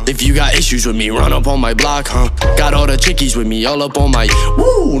 huh? If you got issues with me, run up on my block, huh? Got all the chickies with me, all up on my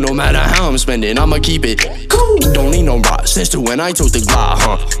woo. No matter how I'm spending, I'ma keep it cool. Don't need no ride sister when I told the Glock,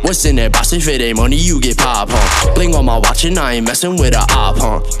 huh? What's in that box? If it ain't money, you get pop, huh? Bling on my watch and I ain't messing with a op,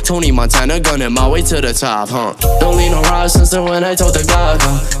 huh? Tony Montana gunning my way to the top, huh? Don't need no ride sister when I told the Glock,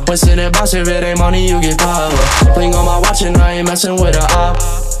 huh? What's in that box? If it ain't money, you get pop, huh? Bling on my watch and I ain't messing with a op.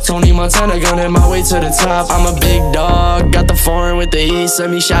 Tony Montana gunning my way to the top. I'm a big dog, got the foreign with the heat.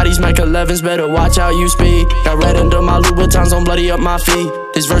 Send me shotties, Mac 11s, better watch how you speak. Got red under my Louboutins, don't bloody up my feet.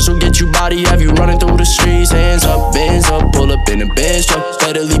 This verse will get you body, have you running through the streets. Hands up, bands up, pull up in the bench truck.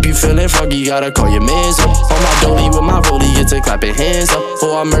 Better leave you feeling froggy, gotta call your mans up. On my dolly with my rollie, get to clapping hands up.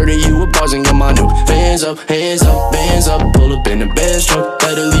 Before I murder you with bars and get my new fans up. Hands up, bands up, pull up in the bench truck.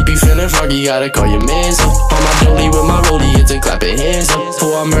 Better leave you feeling froggy, gotta call your mans up. On my dolly with my rollie, get to clapping hands up.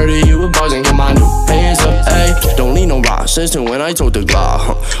 Before I murder you with bars and get my new fans up. Hey, don't need no rock system when I told the Glock,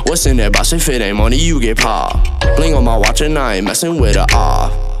 huh? What's in that box? If it ain't money, you get pop. Bling on my watch and I ain't messing with a op.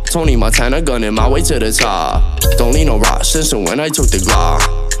 Tony Montana gunning my way to the top. Don't need no rock system when I took the Glock.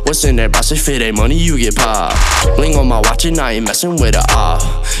 What's in that box? If it ain't money, you get pop. Bling on my watch and I ain't messing with a op.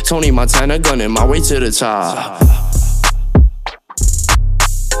 Tony Montana gunning my way to the top.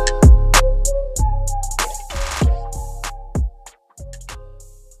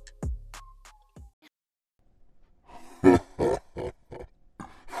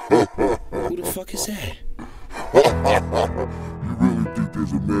 Who the fuck is that? You really think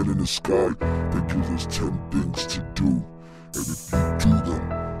there's a man in the sky that gives us 10 things to do? And if you do them,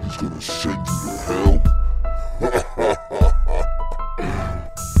 he's gonna send you to hell?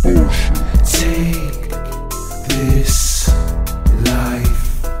 Bullshit. Take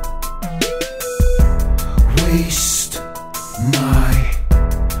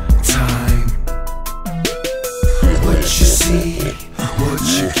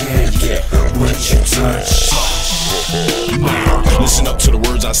get, what you touch. Listen up to the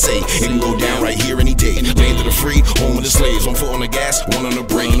words I say. It can go down right here any day. Land of the free, home of the slaves. One foot on the gas, one on the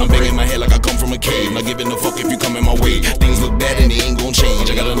brake. I'm banging my head like I come from a cave. Not giving a fuck if you come in my way. Things look bad and they ain't gon' change.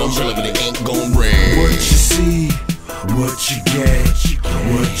 I got an umbrella but it ain't gon' rain. What you see, what you get,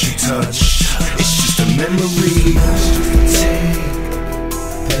 what you touch. It's just a memory. Take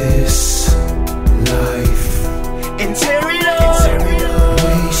this life and tear it up.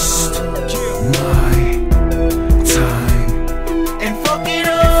 Waste my time and fuck it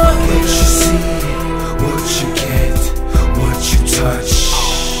up. What you see, what you get, what you touch.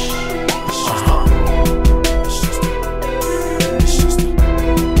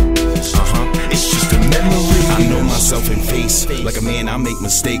 It's just a memory. I know myself in face. Like a man, I make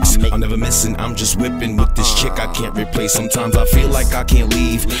mistakes. I'm never missing, I'm just whipping with this chick I can't replace. Sometimes I feel like I can't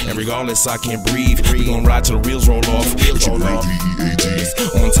leave, and regardless I can't breathe. We gon' ride till the wheels roll off.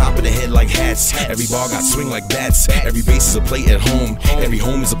 On top of the head like hats. Every bar got swing like bats. Every base is a play at home. Every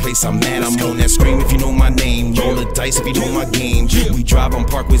home is a place I'm at. I'm on that scream if you know my name. Roll the dice if you know my game. We drive on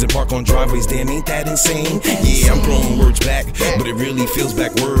parkways and park on driveways. Damn, ain't that insane? Yeah, I'm throwing words back, but it really feels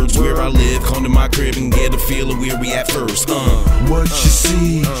backwards. Where I live, come to my crib and get a feel of where we at first. What you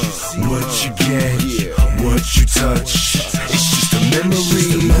see, what you get, what you touch. It's just a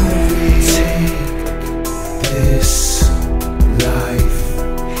memory. Take this life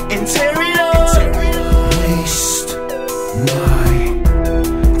and tear it up. Waste my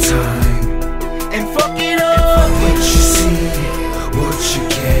time and fuck it up. What you see, what you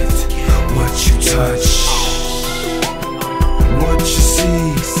get, what you touch. What you see,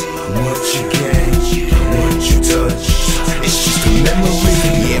 what you get, what you touch. It's just a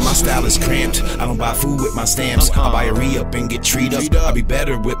memory. Yeah, my style is cramped. I don't buy food with my stamps. I buy a re-up and get treed up. I'll be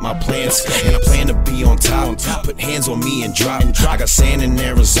better with my plants, and I plan to be on top. Put hands on me and drop. I got sand in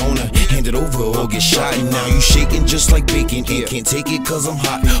Arizona. Hand it over or get shot. And now you shaking just like bacon. And can't take it cause I'm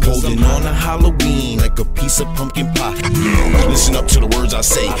hot. Holding on to Halloween like a piece of pumpkin pie. Listen up to the words I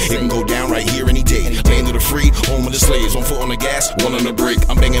say. It can go down right here any day. Land of the free, home of the slaves. One foot on the gas, one on the brake.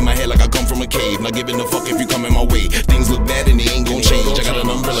 I'm banging my head like I come from a cave. Not giving a fuck if you come in my way. Things look bad and they ain't gon' change. I got an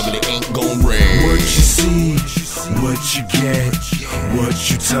umbrella but it ain't gon' rain. What you see, what you get, what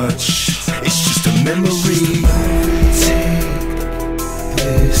you touch. It's just a memory. Take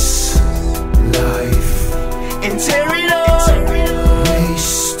this life and tear it up.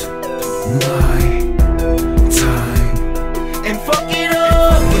 Waste my time and fuck it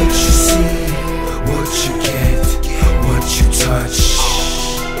up. What you see, what you get, what you touch.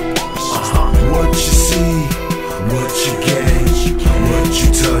 What you see, what you get, what you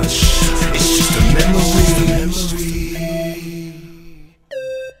touch. It's just a memory.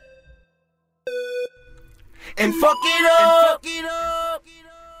 And fuck it up.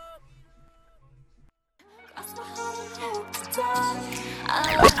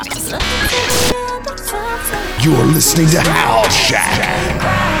 You're listening to House Shack.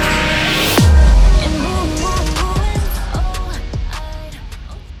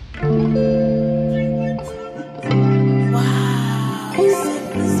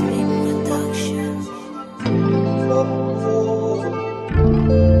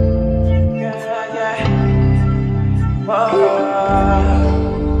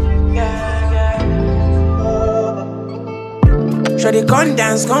 Shawty gon'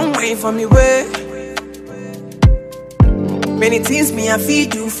 dance, gon' wait for me, way. Many things me I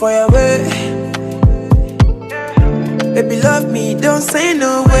feed you for your way. Baby love me, don't say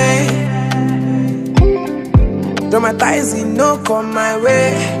no way. Dramatizing, no come my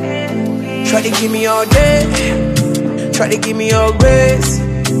way. Try to give me all day, try to give me all grace.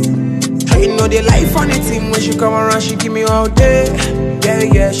 Try to know the life on the team. When she come around, she give me all day. Yeah,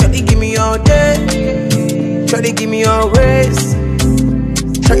 yeah, try to give me all day, try to give me all grace.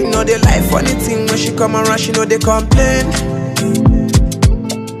 Try to know the life on the team. When she come around, she know they complain.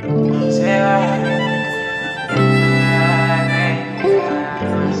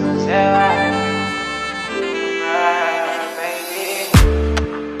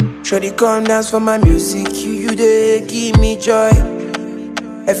 Shawty come dance for my music, you dey give me joy.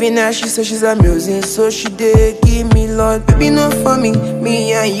 Every night she says she's amusing, so she dey give me love. Baby, not for me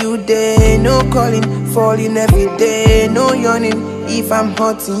and you dey. No calling, falling every day, no yawning. If I'm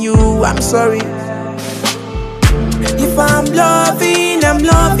hurting you, I'm sorry. If I'm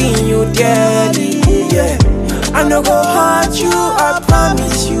loving you dearly, yeah. I no go hurt you, I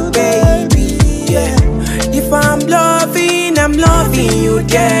promise you, baby, yeah. If I'm loving you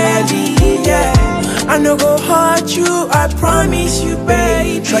dearly, yeah. I no go hurt you, I promise you,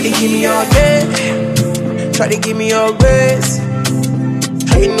 baby. Try to give me all day, try to give me all grace.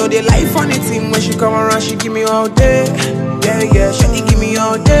 Try to know the life on the team. When she come around, she give me all day. Yeah, yeah, she give me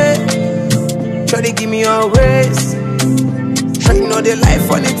all day. Try to give me always. Try to know the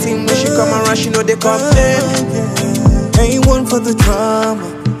life on the team. When she come around, she know they complain. Ain't one for the drama.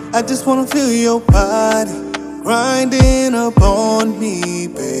 I just wanna feel your body grinding up on me,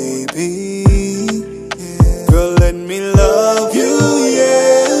 baby. Yeah. Girl, let me love you,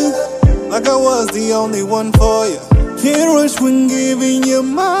 yeah. Like I was the only one for you. Can't rush when giving you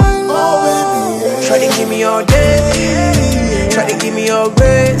mine, oh baby. Yeah. Try to give me all day. Try to give me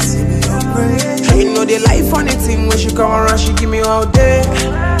always. Try to know the life on the team. When she come around, she give me all day.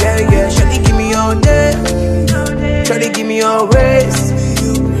 Yeah, yeah, try to give me all day. Try to give me always.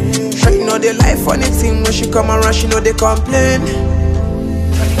 Try to know the life on the team. When she come around, she know they complain.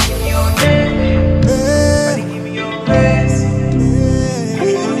 Try to give me all day. Try to give me always. Try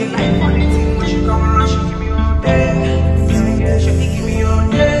to know the life on the team. When she come around, she give me all day. Yeah, yeah, try to give me all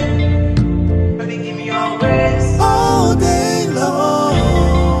day. Try to give me always. All day long.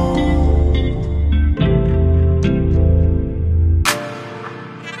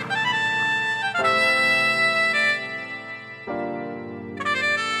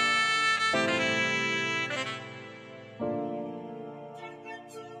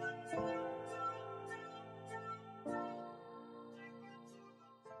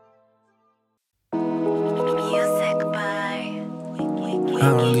 I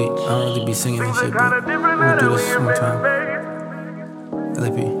don't really be singing and shit, but we'll do this one time.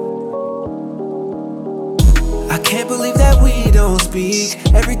 LP. I can't believe that we don't speak.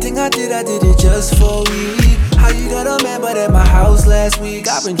 Everything I did it just for we. How you got a man but at my house last week?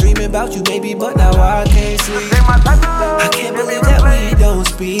 I've been dreaming about you, baby, but now I can't sleep. I can't believe that we don't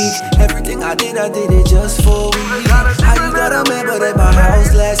speak. Everything I did it just for we. How you got a man but at my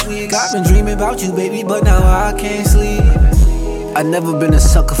house last week? I've been dreaming about you, baby, but now I can't sleep. I never been a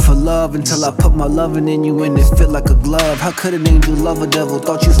sucker for love until I put my loving in you and it fit like a glove. How could an angel love a devil?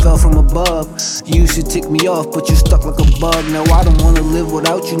 Thought you fell from above. You used to tick me off, but you stuck like a bug. Now I don't wanna live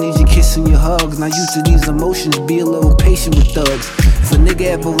without you, need your kiss and your hugs. Not used to these emotions, be a little patient with thugs. If a nigga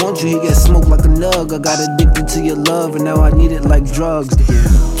ever wants you, he get smoked like a nug. I got addicted to your love and now I need it like drugs.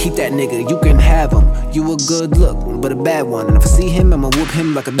 Keep that nigga, you can have him. You a good look, but a bad one. And if I see him, I'ma whoop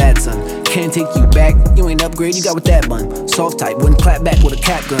him like a bad son. Can't take you back, you ain't upgrade, you got with that bun. Soft type, wouldn't clap back with a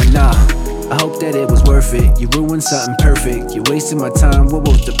cap gun, nah. I hope that it was worth it. You ruined something perfect. You wasted my time, what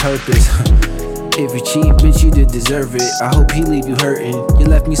was the purpose? If you cheat, bitch, you did deserve it. I hope he leave you hurting. You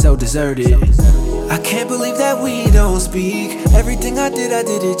left me so deserted. I can't believe that we don't speak. Everything I did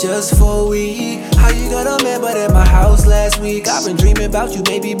it just for we. How you got a man but at my house last week? I've been dreaming about you,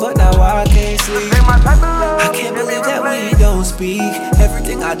 baby, but now I can't sleep. I can't believe that we don't speak.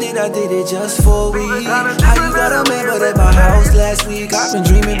 Everything I did it just for we. How you got a man but at my house last week? I've been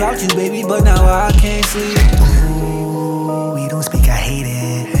dreaming about you, baby, but now I can't sleep. Ooh, we don't speak, I hate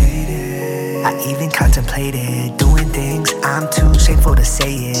it. I even contemplated doing things I'm too shameful to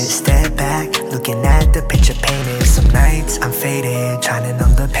say it. Step back, looking at the picture painted. Some nights I'm faded, trying to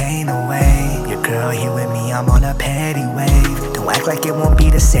numb the pain away. Your girl here with me, I'm on a petty wave. Don't act like it won't be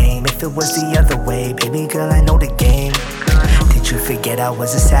the same if it was the other way. Baby girl, I know the game. Did you forget I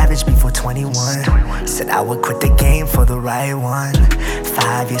was a savage before 21? Said I would quit the game for the right one.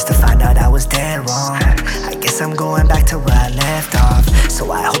 5 years to find out I was dead wrong. I guess I'm going back to where I left off.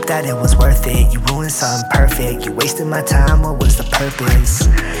 So I hope that it was worth it. You ruined something perfect. You wasted my time, what was the purpose?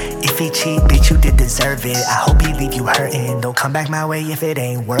 If he cheat, bitch, you did deserve it. I hope he leave you hurting. Don't come back my way if it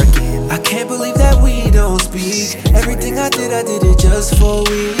ain't working. I can't believe that we don't speak. Everything I did it just for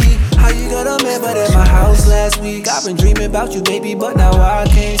we. How you got a man but at my house last week? I've been dreaming about you, baby, but now I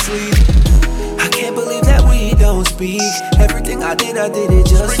can't sleep. I can't believe that we don't speak. Everything I did it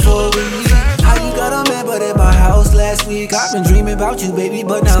just for we. How you got a man but at my house last week? I've been dreaming about you, baby,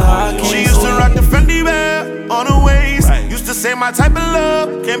 but now I can't sleep. She used to rock the Fendi bag on her waist. Used to say my type of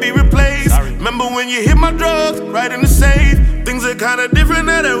love can't be replaced. Remember when you hit my drugs right in the safe? Things are kinda different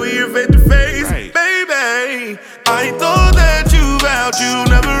now that we're face to face. Baby, I thought that you vowed you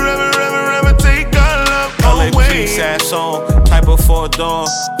never ever take our love away. Sad song, type of for a dawn.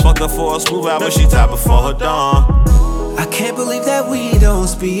 Fucked her for a smooth out, but she type before her dawn. I can't believe that we don't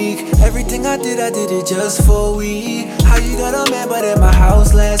speak. Everything I did it just for we. How you got a man but at my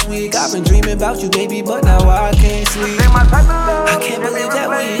house last week? I've been dreaming about you, baby, but now I can't sleep. I can't believe that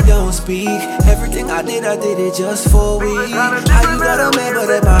we don't speak. Everything I did it just for we. How you got a man but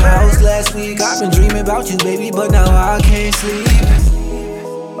at my house last week? I've been dreaming about you, baby, but now I can't sleep.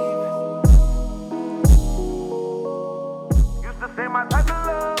 Used to say my type of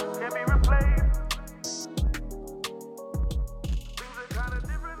love can't be replaced. Things are kinda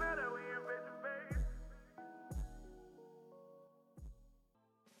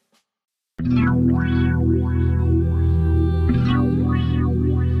To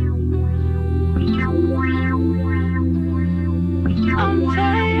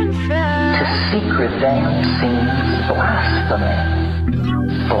seek revenge seems blasphemy.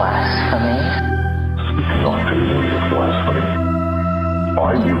 Blasphemy? Speaking of to me of blasphemy, I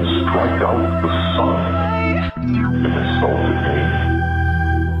would strike out the sun. It insulted me.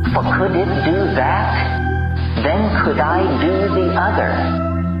 For could it do that, then could I do the other.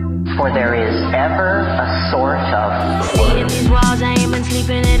 For there is ever a sort of Staying in these walls, I ain't been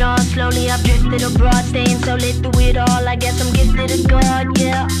sleeping at all. Slowly I've drifted abroad, staying so lit through it all. I guess I'm gifted to God,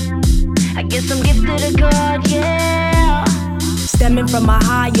 yeah. I guess I'm gifted to God, yeah. Stemming from a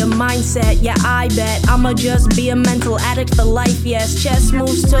higher mindset, yeah, I bet I'ma just be a mental addict for life, yes. Chess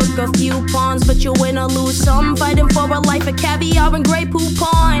moves took a few pawns, but you win or lose some. Fighting for a life of caviar and Grey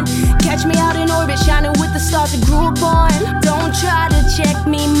Poupon. Catch me out in orbit, shining with the stars that grew upon. Don't try to check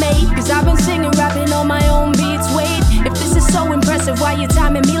me, mate, cause I've been singing, rapping on my own beats. Wait, if this is so impressive, why you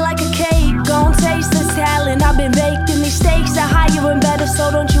timing me like a cake? Gon' taste this talent, I've been baking. These stakes are higher and better, so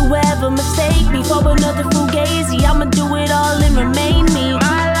don't you ever mistake me for another fugazi. I'ma do it all and remain me.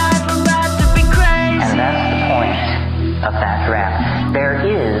 My life about to be crazy. And that's the point of that rap. There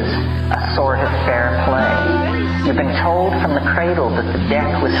is a sort of fair play. You've been told from the cradle that the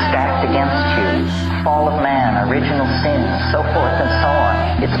deck was stacked against you. Fall of man, original sin, so forth and so on.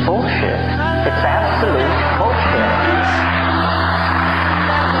 It's bullshit. It's absolute bullshit.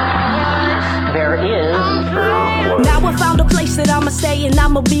 There is. Now I found a place that I'ma stay and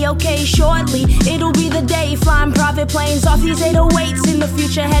I'ma be okay shortly. It'll be the day, flying private planes off these 808s. In the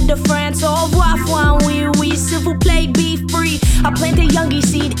future, head to France. Au revoir, oui, s'il vous plaît, be free. I plant a youngie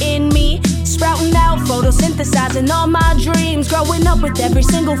seed in me, sprouting out, photosynthesizing all my dreams. Growing up with every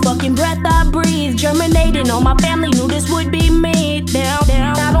single fucking breath I breathe, germinating. All my family knew this would be me. Down.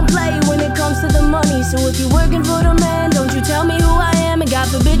 I don't play when it comes to the money, so if you're working for the man, don't you tell me who I am. And God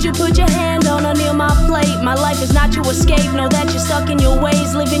forbid you put your hand on or near my plate. My life is not your escape, know that you're stuck in your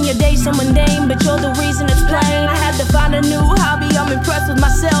ways, living your days so mundane, but you're the reason it's plain. I had to find a new hobby, I'm impressed with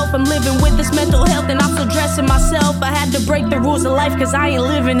myself. I'm living with this mental health and I'm still dressing myself. I had to break the rules of life cause I ain't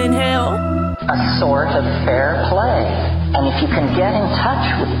living in hell. A sort of fair play. And if you can get in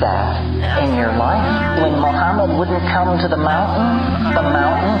touch with that in your life, when Muhammad wouldn't come to the mountain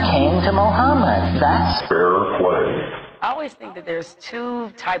came to Muhammad. That's fair play. I always think that there's two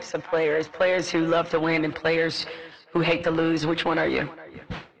types of players. Players who love to win and players who hate to lose. Which one are you?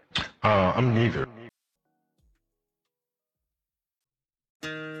 I'm neither.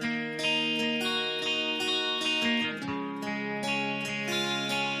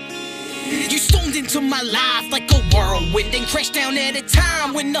 You stormed into my life like a whirlwind and crashed down at a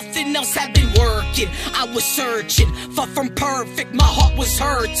time when nothing else had been working. I was searching, far from perfect, my heart was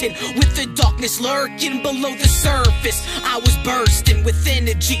hurting, with the darkness lurking below the surface. I was bursting with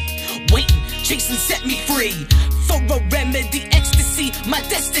energy, waiting, chasing set me free, for a remedy, ecstasy, my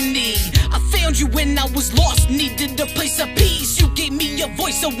destiny. I found you when I was lost, needed a place of peace. You gave me a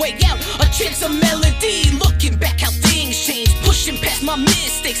voice, a way out, a chance, a melody. Looking back how things changed, pushing past my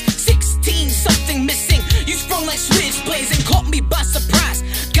mistakes. 16, something missing. You sprung like switchblades and caught me by surprise.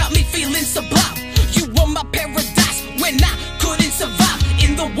 Got me feeling sublime. You were my paradise when I couldn't survive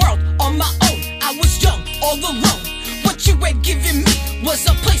in the world on my own. I was young, all alone. What you had given me was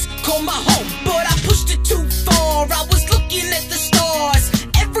a place called my home, but I pushed it too far. I was looking at the stars.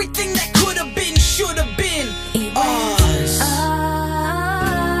 Everything that could have been should have been ours.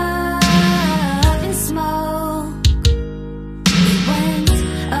 Up in smoke, it went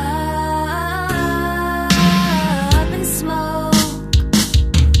up in smoke.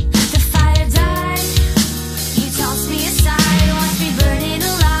 The fire died, you tossed me aside, watched me burning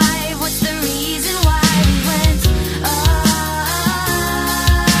alive. What's the reason why we went up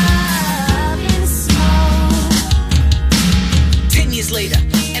in smoke? 10 years later,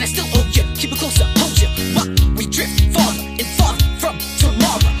 and I still owe you. Keep it closer, hold you. While we drift farther and farther from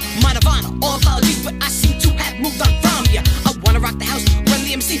tomorrow. My nirvana, all apologies, but I seem to have moved on from you. I wanna rock the house, run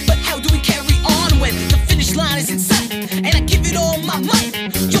the MC, but how do we carry on when the finish line is in sight? And I give it all my might.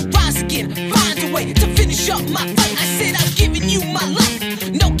 You'll rise again, find a way to finish up my fight. I said I'm giving you my life,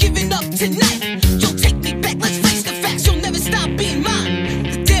 no giving up tonight. You'll take me back, let's face the facts, you'll never stop being mine.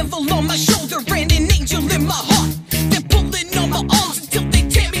 The devil on my shoulder and an angel in my heart. They're pulling on my arms until they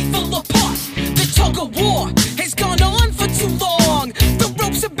tear me full apart. The tug of war has gone on for too long. The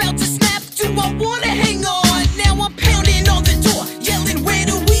rope's about to snap, do I wanna hang on? Now I'm pounding on the door, yelling, where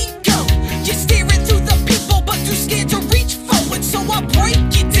do we go? You're staring through the people, but too scared to reach forward, so I break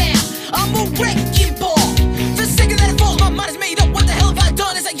you down. I'm a wrecking ball. The second that I fall, my mind is made up. What the hell have I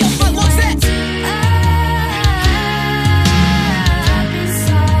done? As I yell my lungs at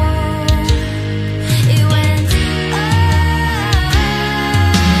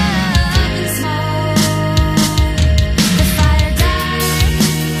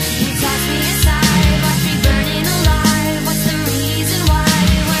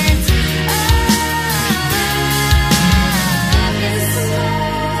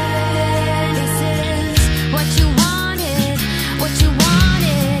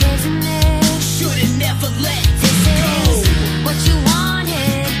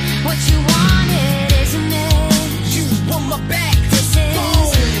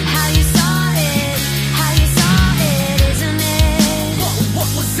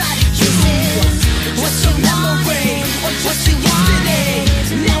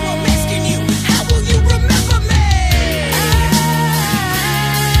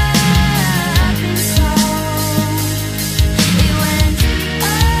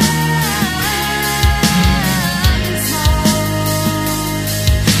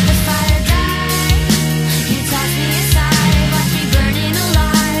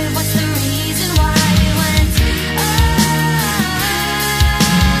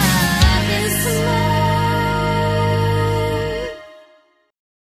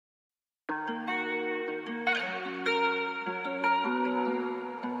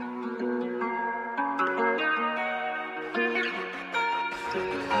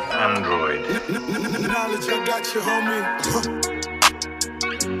android. Knowledge, I got you, homie.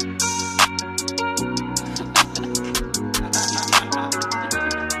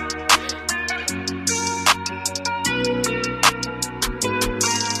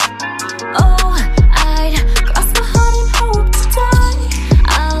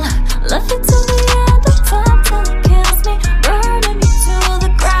 Love you till the end of time, till it kills me, burning me to the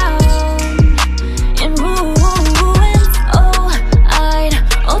ground in ruins. Oh, I'd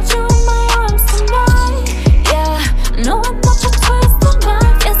hold you in my arms tonight. Yeah, knowing that you twist the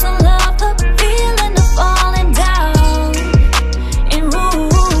knife. Yes, I love the feeling of falling down in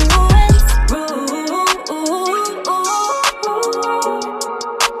ruins.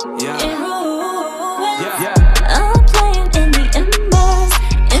 In ruins. I'm playing in the embers.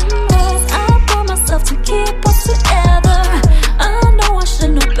 To keep us together, I know I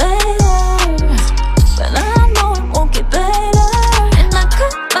should know better, but I know it won't get better. And I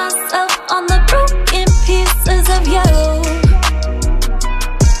cut myself on the broken pieces of you.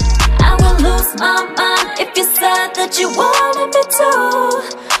 I will lose my mind if you said that you wanted me to.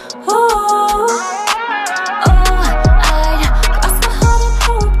 Ooh. Oh, I'd cross my heart and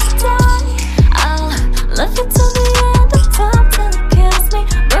hope to die. I'll love you till the end of time, till it kills me,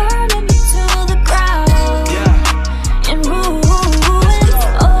 burning me to the ground. In ruins.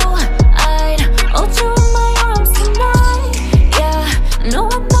 Oh, I'd hold you in my arms tonight. Yeah,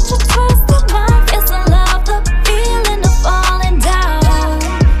 knowing that you twist the knife. Yes, I love the feeling of falling down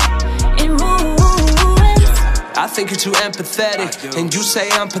in ruins. I think you're too empathetic, and you say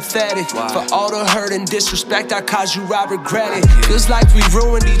I'm pathetic. For all the hurt and disrespect I caused you, I regret it. Feels like we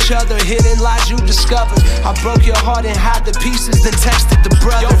ruined each other, hidden lies you discovered. I broke your heart and hid the pieces, then texted the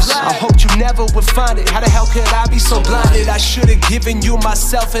brothers. I hoped you never would find it. How the hell could I be so blinded? I should've given you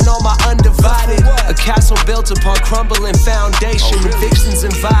myself and all my undivided. A castle built upon crumbling foundation. Evictions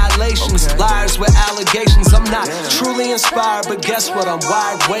and violations, liars with allegations. I'm not truly inspired, but guess what? I'm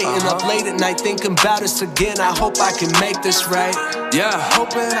wide waiting up late at night thinking about us again. I hope I can make this right. Yeah,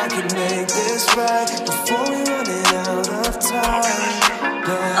 hoping I can make this right before we run out of time.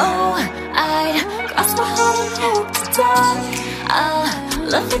 Oh, I'd cross my heart and hope to die. I'll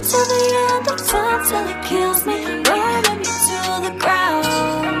love you till the end of time, till it kills me, burning me to the ground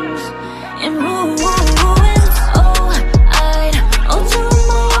in ruins. Oh, I'd hold you in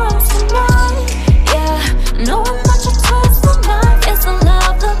my arms tonight. Yeah, knowing that you twist the knife. Yes, I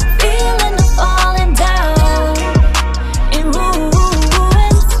love the feeling of falling down in ruins.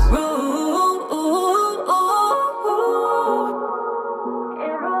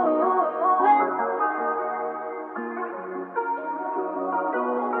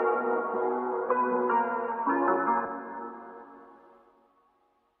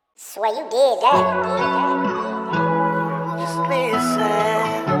 Swear you did that. Just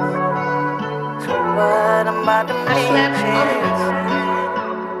listen to what I'm about to mention.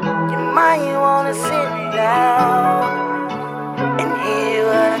 You might wanna sit down and hear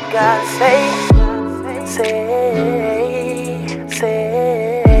what I gotta say, baby.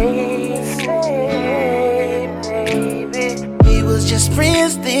 We was just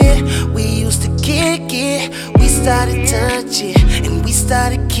friends then, we used to kick it. We started touching and we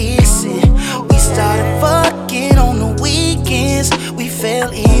started kissing. We started fucking on the weekends. We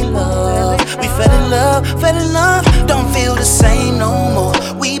fell in love. We fell in love. Don't feel the same no more.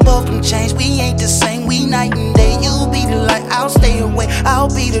 We both done changed. We ain't the same. We night and day. You be the light, I'll stay away. I'll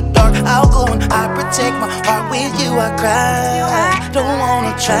be the dark. I'll go and I protect my heart. With you I cry. Don't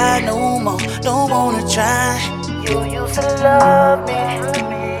wanna try no more. Don't wanna try. You used to love me,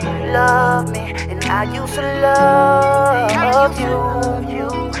 and I used to love you.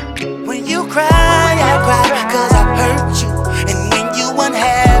 When you cry, I cry, cause I hurt you. And when you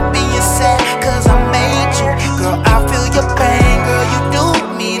unhappy, you sad, cause I made you. Girl, I feel your pain, girl, you do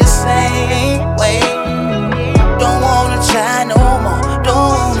me the same way. Don't wanna try no more,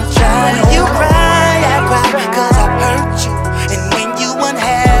 don't wanna try no more. When you cry, I cry, cause I hurt you. And when you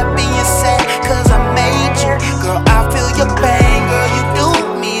unhappy, you sad, cause I made you. Girl, I feel your pain, girl, you do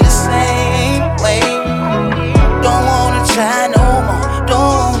me the same way. Don't wanna try no more,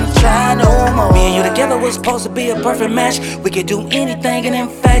 don't wanna try no more. Me and you together was supposed to be a perfect match. We could do anything and in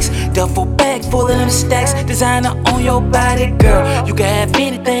facts. Duffel bag full of them stacks. Designer on your body, girl. You can have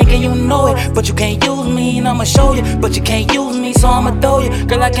anything and you know it. But you can't use me and I'ma show you. But you can't use me so I'ma throw you.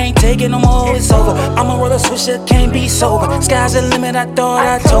 Girl, I can't take it no more, it's over. I'ma roll a switcher, can't be sober. Sky's the limit, I thought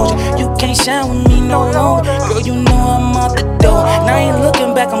I told you. You can't shine with me no longer. Girl, you know I'm out the door. Now I ain't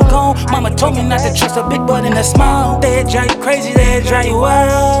looking back, I'm gone. Mama told me not to trust a big butt and a smile. They'd drive you crazy, they'd drive you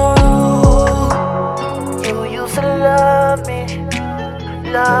wild. You used to love me,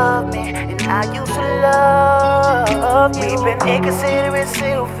 love me, and I used to love you. We've been inconsiderate,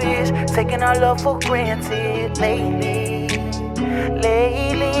 selfish, taking our love for granted lately.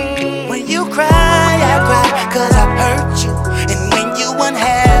 When you cry, I cry, cause I hurt you. And when you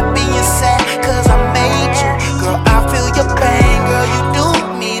unhappy and sad, cause I made you. Girl, I feel your pain, girl, you do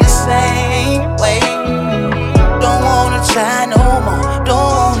me the same way. Don't wanna try no more,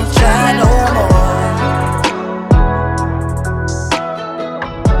 don't wanna try no more.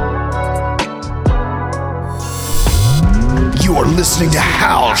 You're listening to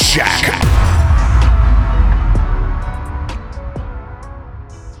Howl Shack.